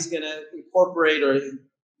body's going to incorporate or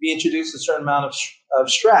be introduced to a certain amount of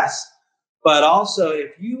stress. But also,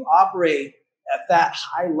 if you operate at that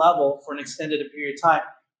high level for an extended period of time,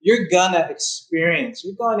 you're going to experience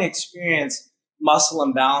muscle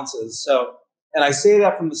imbalances. So, and I say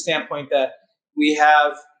that from the standpoint that we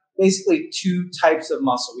have basically two types of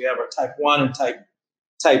muscle. We have our type 1 and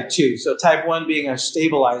type 2. So type 1 being our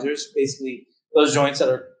stabilizers, basically those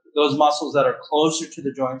muscles that are closer to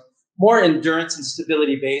the joints, more endurance and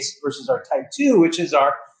stability based, versus our type 2, which is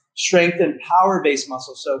our strength and power based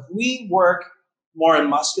muscle. So if we work more in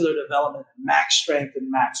muscular development, max strength and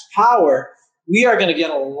max power, we are going to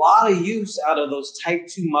get a lot of use out of those type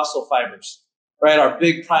 2 muscle fibers, right? Our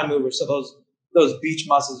big prime movers. So those beach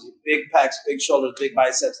muscles, big pecs, big shoulders, big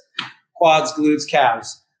biceps, quads, glutes,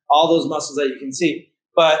 calves, all those muscles that you can see.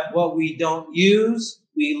 But what we don't use,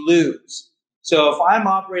 we lose. So if I'm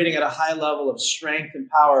operating at a high level of strength and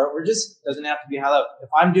power, or just doesn't have to be high level. If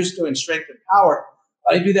I'm just doing strength and power,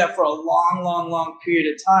 I do that for a long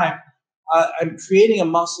period of time. I'm creating a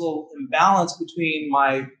muscle imbalance between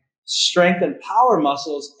my strength and power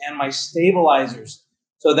muscles and my stabilizers.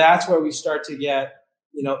 So that's where we start to get,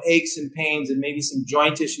 aches and pains and maybe some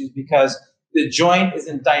joint issues, because the joint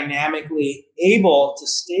isn't dynamically able to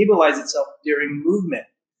stabilize itself during movement.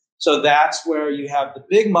 So that's where you have the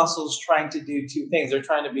big muscles trying to do two things. They're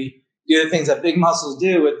trying to do the things that big muscles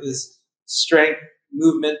do with this strength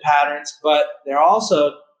movement patterns, but they're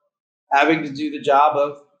also having to do the job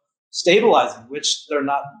of stabilizing, which they're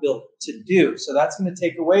not built to do. So that's going to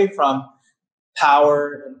take away from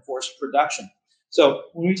power and force production. So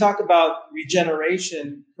when we talk about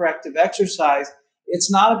regeneration, corrective exercise,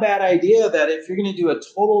 it's not a bad idea that if you're going to do a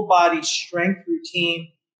total body strength routine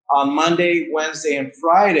on Monday, Wednesday, and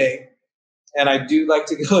Friday, and I do like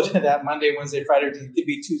to go to that Monday, Wednesday, Friday routine. It could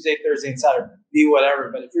be Tuesday, Thursday, and Saturday, be whatever.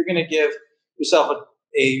 But if you're going to give yourself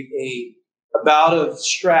a bout of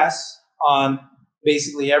stress on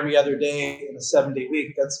basically every other day in a 7-day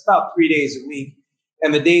week, that's about 3 days a week.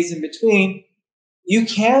 And the days in between, you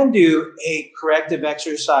can do a corrective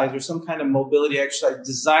exercise or some kind of mobility exercise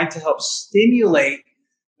designed to help stimulate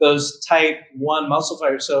those type 1 muscle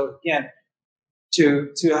fibers. So again,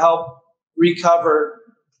 to help recover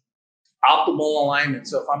optimal alignment.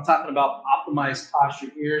 So if I'm talking about optimized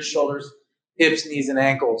posture, ears, shoulders, hips, knees, and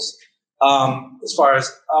ankles, as far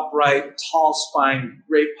as upright, tall spine,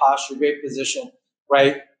 great posture, great position,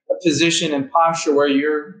 right? A position and posture where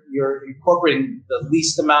you're incorporating the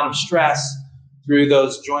least amount of stress through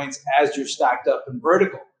those joints as you're stacked up and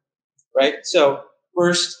vertical, right? So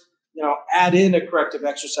first, add in a corrective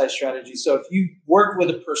exercise strategy. So if you work with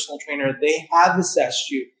a personal trainer, they have assessed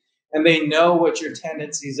you and they know what your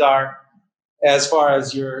tendencies are as far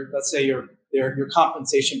as let's say your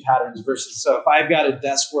compensation patterns versus. So if I've got a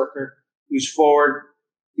desk worker who's forward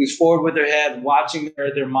with their head, watching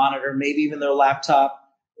their monitor, maybe even their laptop,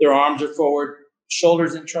 their arms are forward,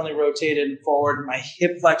 shoulders internally rotated and forward, my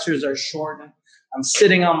hip flexors are shortened, I'm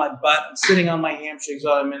sitting on my butt, I'm sitting on my hamstrings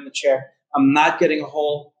while I'm in the chair, I'm not getting a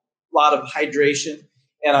whole lot of hydration,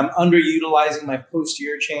 and I'm underutilizing my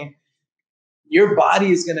posterior chain, your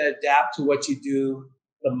body is going to adapt to what you do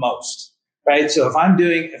the most, right? So if I'm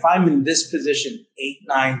in this position 8,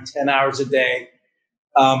 9, 10 hours a day,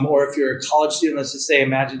 or if you're a college student, let's just say,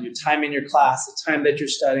 imagine your time in your class, the time that you're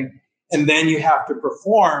studying, and then you have to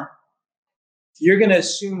perform, you're going to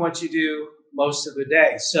assume what you do most of the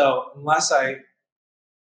day. So unless I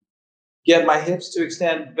get my hips to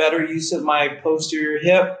extend, better use of my posterior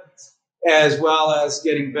hip, as well as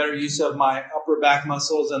getting better use of my upper back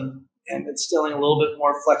muscles and instilling a little bit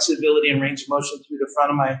more flexibility and range of motion through the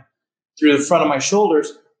front of my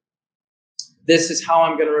shoulders, this is how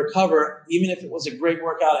I'm going to recover. Even if it was a great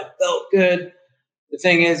workout, it felt good. The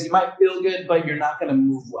thing is, you might feel good, but you're not going to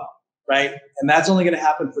move well, right? And that's only going to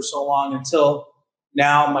happen for so long until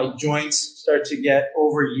now my joints start to get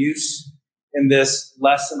overuse in this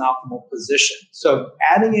less than optimal position. So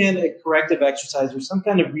adding in a corrective exercise or some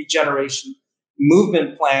kind of regeneration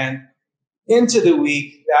movement plan into the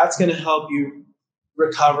week, that's going to help you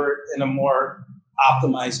recover in a more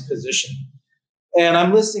optimized position. And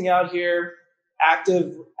I'm listing out here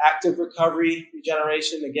active recovery,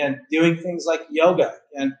 regeneration, again, doing things like yoga.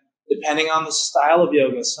 And depending on the style of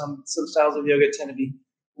yoga, some styles of yoga tend to be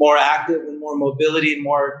more active and more mobility and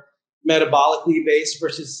more metabolically based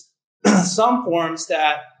versus some forms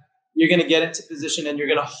that you're going to get into position and you're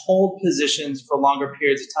going to hold positions for longer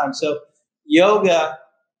periods of time. So yoga,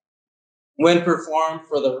 when performed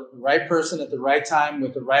for the right person at the right time,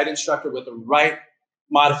 with the right instructor, with the right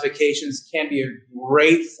modifications can be a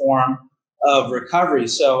great form of recovery.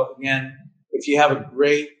 So again, if you have a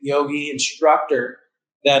great yogi instructor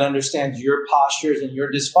that understands your postures and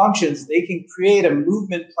your dysfunctions, they can create a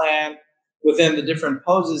movement plan within the different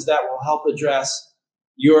poses that will help address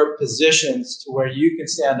your positions to where you can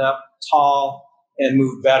stand up tall and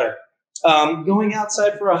move better. Going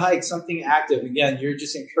outside for a hike, something active. Again, you're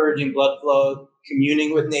just encouraging blood flow,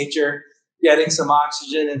 communing with nature, getting some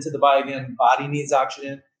oxygen into the body. Again, body needs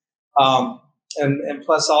oxygen. And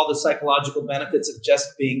plus all the psychological benefits of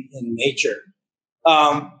just being in nature.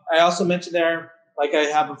 I also mentioned there, like I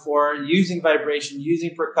have before, using vibration,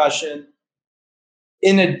 using percussion,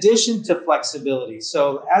 in addition to flexibility.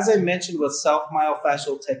 So as I mentioned with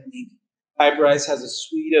self-myofascial technique, Hyperice has a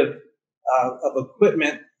suite of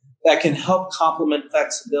equipment that can help complement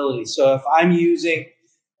flexibility. So if I'm using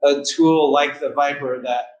a tool like the Viper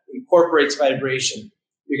that incorporates vibration,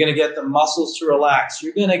 you're going to get the muscles to relax.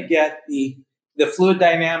 You're going to get the fluid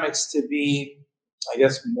dynamics to be, I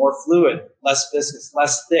guess, more fluid, less viscous,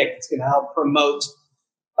 less thick. It's going to help promote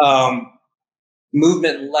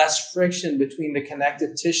movement, less friction between the connective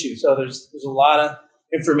tissue. So there's a lot of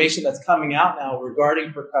information that's coming out now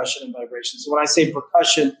regarding percussion and vibration. So when I say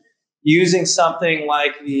percussion, using something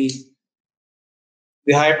like the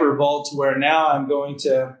Hypervolt, where now I'm going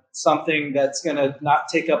to something that's going to not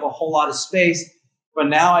take up a whole lot of space, but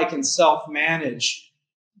now I can self-manage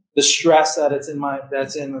the stress that's in,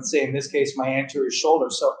 let's say in this case, my anterior shoulder.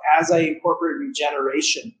 So as I incorporate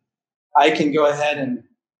regeneration, I can go ahead and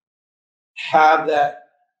have that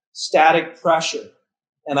static pressure,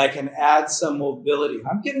 and I can add some mobility.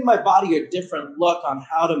 I'm giving my body a different look on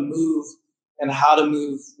how to move and how to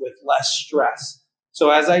move with less stress.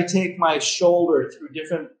 So as I take my shoulder through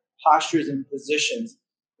different postures and positions,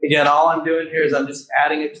 again, all I'm doing here is I'm just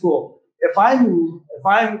adding a tool. If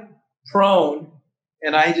I'm prone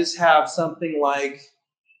and I just have something like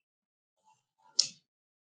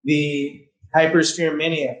the Hypersphere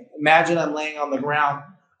Mini, imagine I'm laying on the ground.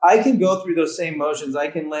 I can go through those same motions. I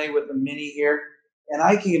can lay with the Mini here, and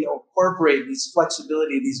I can incorporate these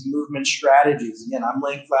flexibility, these movement strategies. Again, I'm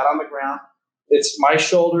laying flat on the ground. It's my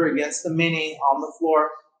shoulder against the Mini on the floor,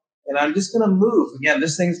 and I'm just going to move. Again,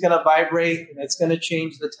 this thing's going to vibrate, and it's going to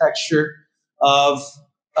change the texture of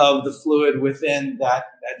the fluid within that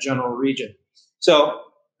general region. So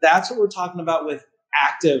that's what we're talking about with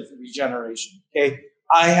active regeneration. Okay,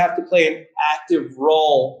 I have to play an active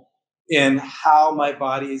role in how my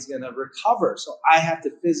body is going to recover. So I have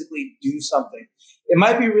to physically do something. It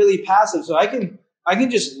might be really passive. So I can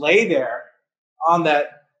just lay there on that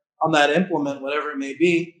implement, whatever it may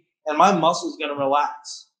be, and my muscle is going to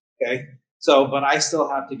relax. Okay. So, but I still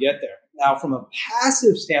have to get there. Now, from a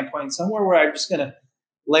passive standpoint, somewhere where I'm just going to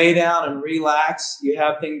lay down and relax, you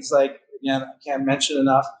have things like, again, I can't mention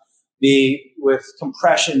enough, with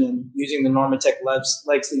compression and using the Normatec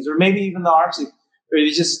leg sleeves, or maybe even the arm sleeve, where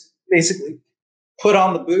you just basically put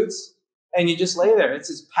on the boots and you just lay there. It's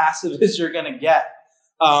as passive as you're going to get.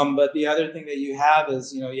 But the other thing that you have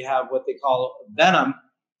is, you have what they call Venom,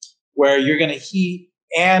 where you're going to heat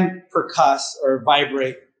and percuss or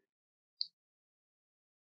vibrate.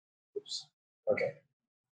 Oops. Okay.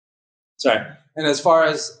 Sorry. And as far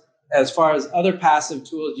as other passive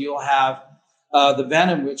tools, you'll have the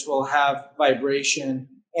Venom, which will have vibration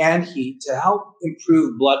and heat to help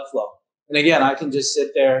improve blood flow. And again, I can just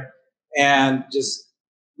sit there and just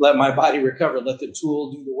let my body recover, let the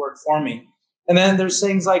tool do the work for me. And then there's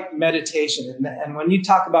things like meditation. And when you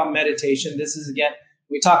talk about meditation, this is, again,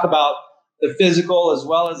 we talk about the physical as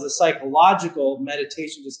well as the psychological.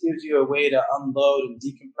 Meditation just gives you a way to unload and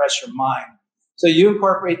decompress your mind. So you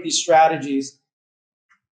incorporate these strategies,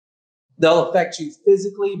 they'll affect you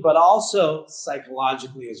physically, but also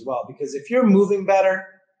psychologically as well. Because if you're moving better,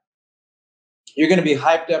 you're going to be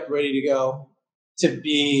hyped up, ready to go, to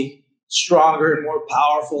be stronger and more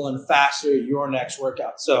powerful and faster at your next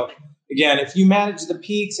workout. So again, if you manage the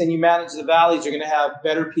peaks and you manage the valleys, you're going to have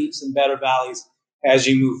better peaks and better valleys as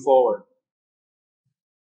you move forward.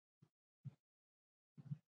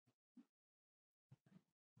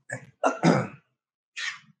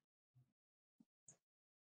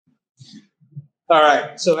 All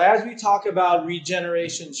right. So as we talk about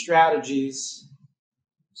regeneration strategies,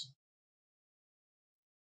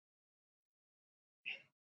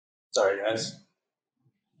 sorry, guys.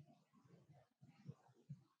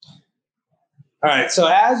 All right. So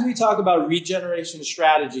as we talk about regeneration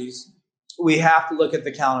strategies, we have to look at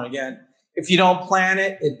the calendar again. If you don't plan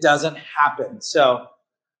it, it doesn't happen. So,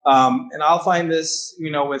 and I'll find this,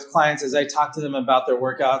 with clients as I talk to them about their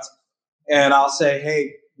workouts, and I'll say,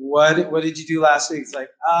 hey, what did you do last week? It's like,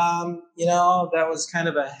 that was kind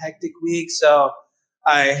of a hectic week. So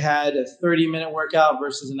I had a 30-minute workout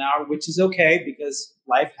versus an hour, which is okay because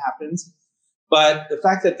life happens. But the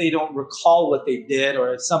fact that they don't recall what they did,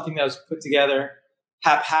 or it's something that was put together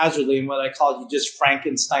haphazardly, and what I call you just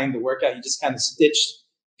Frankenstein the workout, you just kind of stitched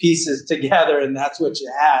pieces together and that's what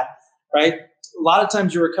you had, right? A lot of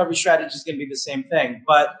times your recovery strategy is going to be the same thing.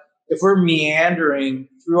 But if we're meandering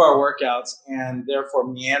through our workouts and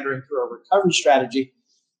therefore meandering through our recovery strategy,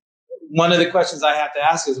 one of the questions I have to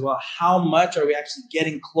ask is, well, how much are we actually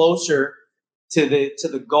getting closer to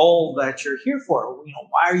the goal that you're here for?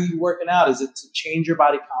 Why are you working out? Is it to change your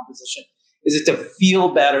body composition? Is it to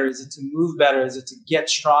feel better? Is it to move better? Is it to get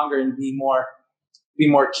stronger and be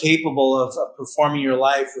more capable of performing your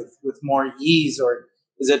life with more ease? Or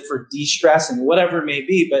is it for de-stressing? Whatever it may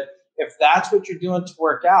be. But if that's what you're doing to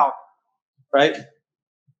work out, right,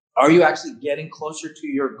 are you actually getting closer to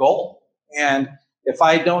your goal? And if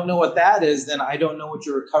I don't know what that is, then I don't know what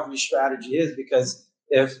your recovery strategy is, because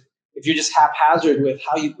if you're just haphazard with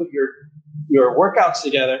how you put your workouts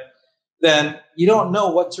together, then you don't know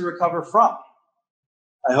what to recover from.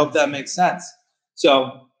 I hope that makes sense.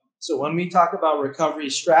 So when we talk about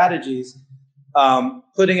recovery strategies,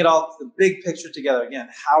 putting it all, the big picture together, again,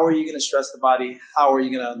 how are you going to stress the body? How are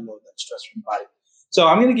you going to unload that stress from the body? So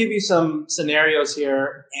I'm going to give you some scenarios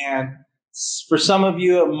here. And for some of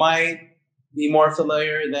you, it might be more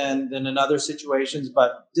familiar than in other situations,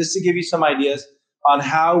 but just to give you some ideas on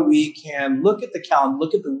how we can look at the calendar,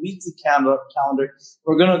 look at the weekly calendar.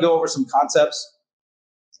 We're going to go over some concepts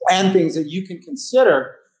and things that you can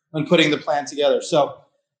consider when putting the plan together. So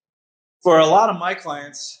for a lot of my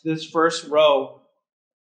clients, this first row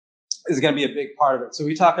is going to be a big part of it. So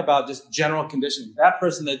we talk about just general conditioning. That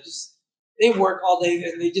person that they work all day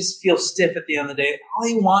and they just feel stiff at the end of the day. All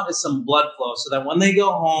they want is some blood flow so that when they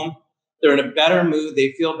go home, they're in a better mood,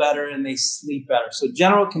 they feel better, and they sleep better. So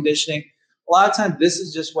general conditioning, a lot of times this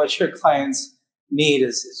is just what your clients need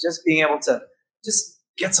is just being able to just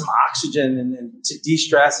get some oxygen and to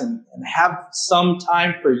de-stress and have some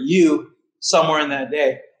time for you somewhere in that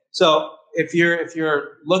day. So if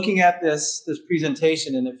you're looking at this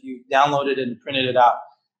presentation, and if you downloaded it and printed it out,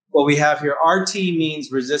 what we have here, RT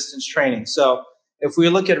means resistance training. So if we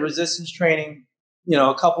look at resistance training,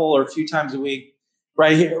 a couple or a few times a week,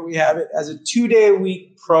 right here we have it as a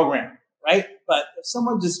 2-day-a-week program, right? But if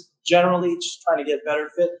someone just generally just trying to get better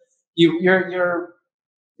fit, you're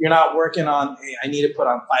not working on, hey, I need to put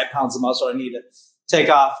on 5 pounds of muscle, I need to take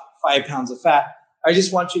off 5 pounds of fat. I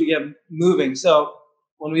just want you to get moving. So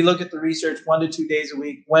when we look at the research, 1 to 2 days a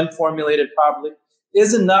week, when formulated properly,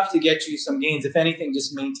 is enough to get you some gains. If anything,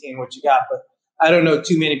 just maintain what you got. But I don't know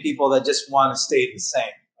too many people that just want to stay the same,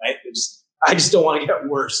 right? I just don't want to get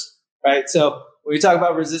worse, right? So when we talk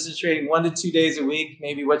about resistance training, 1 to 2 days a week,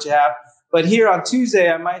 maybe what you have. But here on Tuesday,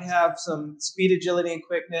 I might have some speed, agility, and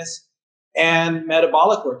quickness and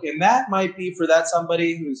metabolic work. And that might be for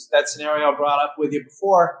somebody who's that scenario I brought up with you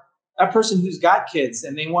before, that person who's got kids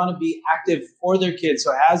and they want to be active for their kids.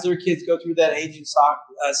 So as their kids go through that aging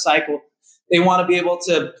cycle, they want to be able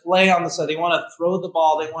to play on the side. They want to throw the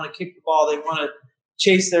ball. They want to kick the ball. They want to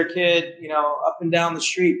chase their kid, up and down the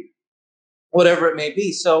street, whatever it may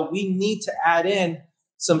be. So we need to add in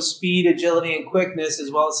some speed, agility, and quickness,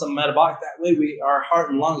 as well as some metabolic. That way our heart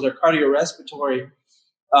and lungs, our cardiorespiratory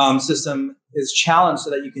system is challenged so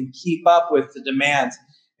that you can keep up with the demands.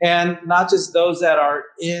 And not just those that are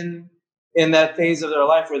in that phase of their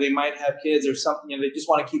life where they might have kids or something, they just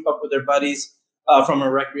want to keep up with their buddies from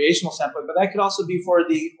a recreational standpoint. But that could also be for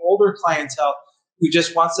the older clientele who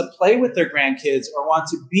just wants to play with their grandkids or want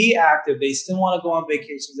to be active. They still want to go on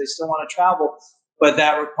vacations. They still want to travel, but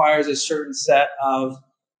that requires a certain set of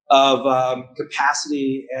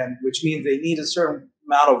capacity, and which means they need a certain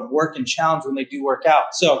amount of work and challenge when they do work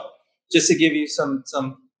out. So just to give you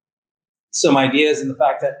some ideas in the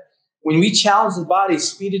fact that when we challenge the body,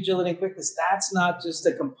 speed, agility, and quickness, that's not just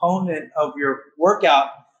a component of your workout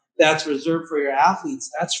that's reserved for your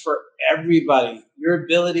athletes. That's for everybody. Your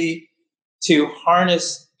ability to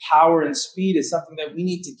harness power and speed is something that we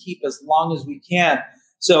need to keep as long as we can.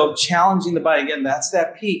 So challenging the body, again, that's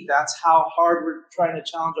that peak. That's how hard we're trying to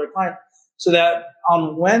challenge our client. So that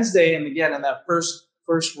on Wednesday, and again, in that first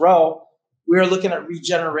row, we're looking at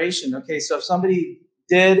regeneration. Okay, so if somebody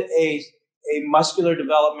did a muscular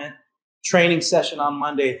development training session on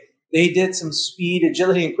Monday, they did some speed,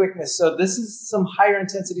 agility, and quickness. So this is some higher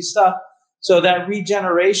intensity stuff. So that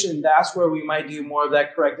regeneration, that's where we might do more of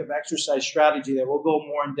that corrective exercise strategy that we'll go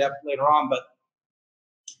more in depth later on. But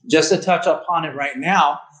just to touch upon it right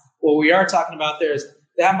now, what we are talking about there is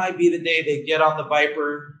that might be the day they get on the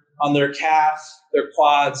Viper on their calf, their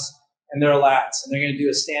quads, and their lats. And they're going to do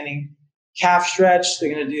a standing calf stretch.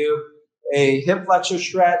 They're going to do a hip flexor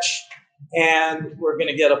stretch, and we're going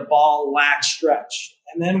to get a ball lat stretch.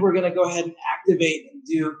 And then we're going to go ahead and activate and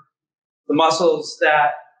do the muscles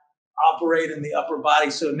that operate in the upper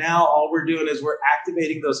body. So now all we're doing is we're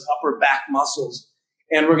activating those upper back muscles,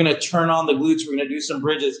 and we're going to turn on the glutes. We're going to do some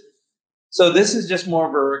bridges. So this is just more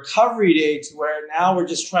of a recovery day, to where now we're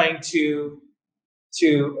just trying to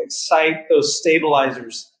excite those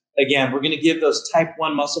stabilizers. Again, we're going to give those type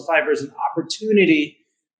 1 muscle fibers an opportunity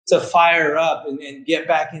to fire up and get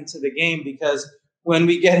back into the game, because when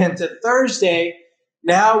we get into Thursday,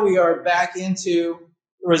 now we are back into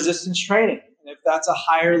resistance training. And if that's a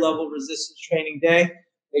higher level resistance training day,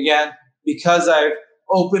 again, because I've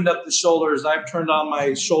opened up the shoulders, I've turned on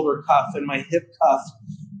my shoulder cuff and my hip cuff,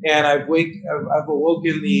 and I've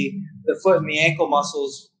awoken the foot and the ankle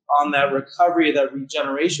muscles on that recovery, that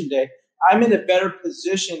regeneration day, I'm in a better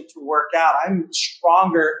position to work out. I'm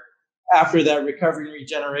stronger after that recovery and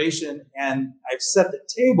regeneration, and I've set the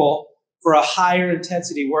table for a higher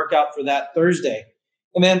intensity workout for that Thursday.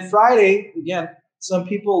 And then Friday, again, some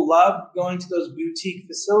people love going to those boutique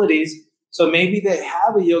facilities. So maybe they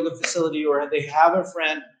have a yoga facility, or they have a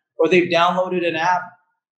friend, or they've downloaded an app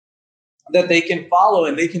that they can follow,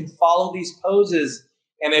 and they can follow these poses.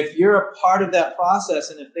 And if you're a part of that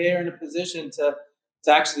process, and if they are in a position to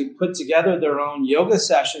actually put together their own yoga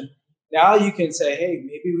session, now you can say, hey,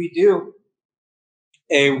 maybe we do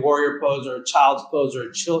a warrior pose, or a child's pose,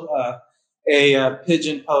 or a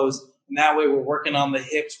pigeon pose. And that way we're working on the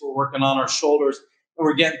hips, we're working on our shoulders, and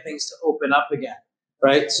we're getting things to open up again,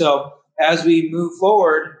 right? So as we move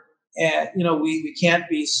forward, and we can't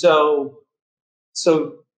be so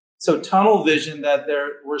tunnel vision that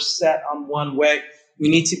we're set on one way. We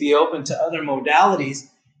need to be open to other modalities.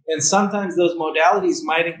 And sometimes those modalities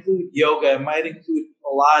might include yoga, it might include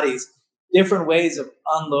Pilates, different ways of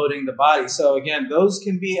unloading the body. So again, those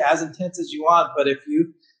can be as intense as you want, but if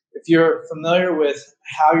you're familiar with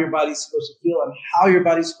how your body's supposed to feel and how your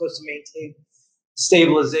body's supposed to maintain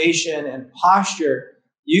stabilization and posture,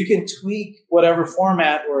 you can tweak whatever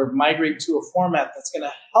format or migrate to a format that's going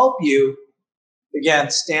to help you, again,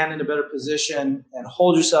 stand in a better position and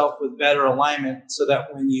hold yourself with better alignment, so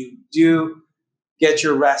that when you do get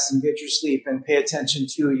your rest and get your sleep and pay attention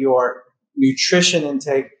to your nutrition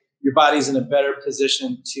intake, your body's in a better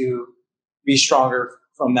position to be stronger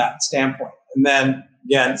from that standpoint. And then,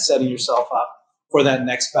 again, setting yourself up for that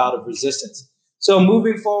next bout of resistance. So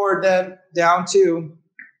moving forward then down to,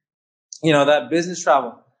 that business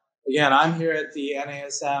travel. Again, I'm here at the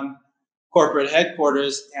NASM corporate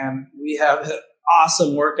headquarters, and we have an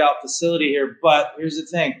awesome workout facility here. But here's the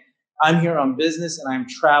thing. I'm here on business, and I'm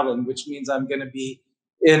traveling, which means I'm going to be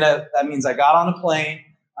that means I got on a plane.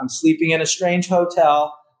 I'm sleeping in a strange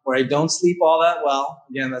hotel where I don't sleep all that well.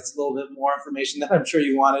 Again, that's a little bit more information that I'm sure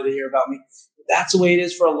you wanted to hear about me. But that's the way it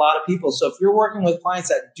is for a lot of people. So if you're working with clients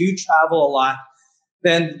that do travel a lot,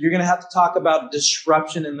 then you're going to have to talk about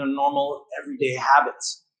disruption in their normal everyday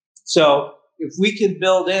habits. So if we can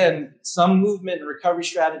build in some movement and recovery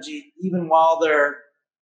strategy, even while they're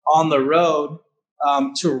on the road,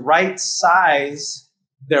 to right size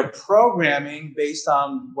their programming based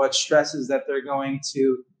on what stresses that they're going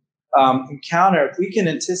to encounter, if we can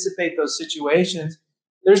anticipate those situations,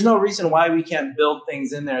 there's no reason why we can't build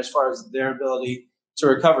things in there as far as their ability to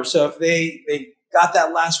recover. So if they got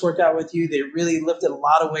that last workout with you, they really lifted a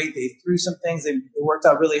lot of weight, they threw some things, they worked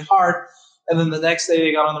out really hard, and then the next day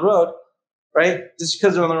they got on the road, right? Just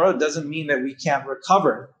because they're on the road doesn't mean that we can't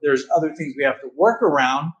recover. There's other things we have to work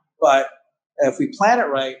around, but if we plan it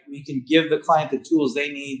right, we can give the client the tools they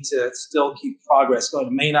need to still keep progress going.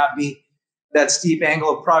 It may not be that steep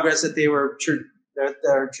angle of progress that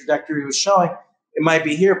their trajectory was showing. It might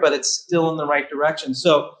be here, but it's still in the right direction.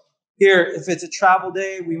 So here, if it's a travel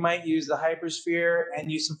day, we might use the hypersphere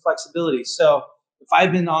and use some flexibility. So if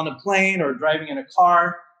I've been on a plane or driving in a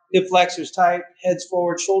car, hip flexors tight, heads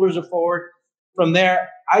forward, shoulders are forward. From there,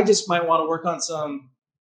 I just might want to work on some,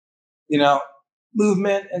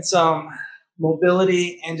 movement and some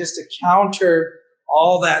mobility, and just to counter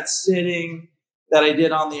all that sitting that I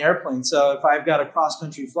did on the airplane. So if I've got a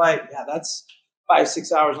cross-country flight, that's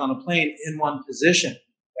 5-6 hours on a plane in one position,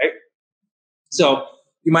 right? So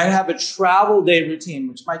you might have a travel day routine,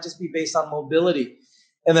 which might just be based on mobility.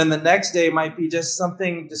 And then the next day might be just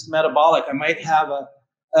something just metabolic. I might have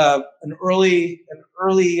an early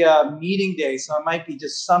meeting day. So it might be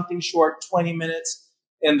just something short, 20 minutes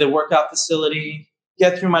in the workout facility,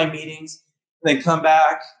 get through my meetings, then come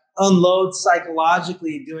back, unload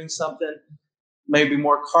psychologically doing something maybe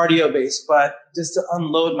more cardio based, but just to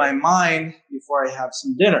unload my mind before I have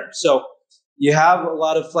some dinner. So you have a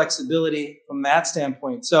lot of flexibility from that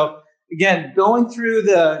standpoint. So again, going through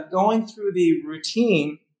the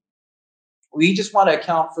routine, we just want to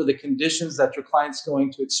account for the conditions that your client's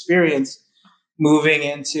going to experience moving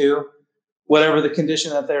into whatever the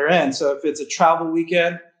condition that they're in. So if it's a travel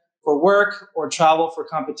weekend for work or travel for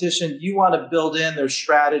competition, you want to build in their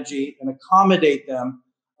strategy and accommodate them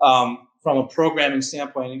from a programming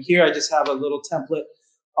standpoint. And here I just have a little template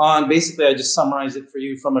on, basically I just summarize it for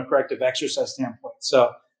you from a corrective exercise standpoint.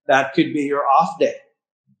 So that could be your off day,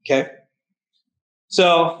 okay?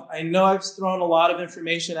 So I know I've thrown a lot of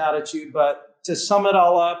information out at you, but to sum it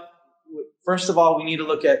all up, first of all, we need to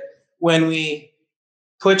look at when we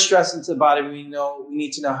put stress into the body, we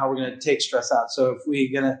need to know how we're going to take stress out. So if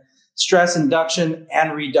we're going to stress induction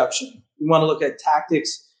and reduction, we want to look at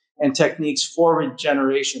tactics and techniques for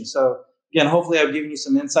regeneration. So again, hopefully I've given you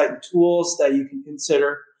some insight and tools that you can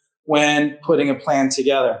consider when putting a plan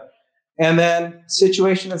together. And then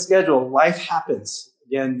situation and schedule. Life happens.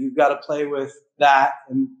 Again, you've got to play with that.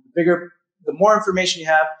 And the more information you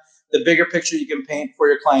have, the bigger picture you can paint for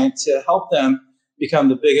your client to help them become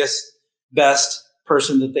the biggest, best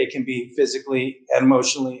person that they can be physically and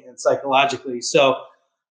emotionally and psychologically. So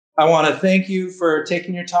I want to thank you for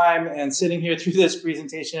taking your time and sitting here through this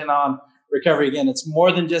presentation on recovery. Again, it's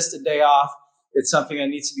more than just a day off. It's something that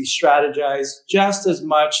needs to be strategized just as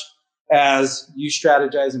much as you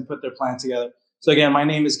strategize and put their plan together. So again, my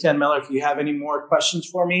name is Ken Miller. If you have any more questions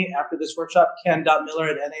for me after this workshop,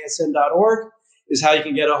 ken.miller@nasm.org is how you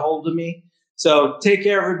can get a hold of me. So take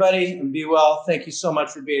care, everybody, and be well. Thank you so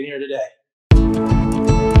much for being here today.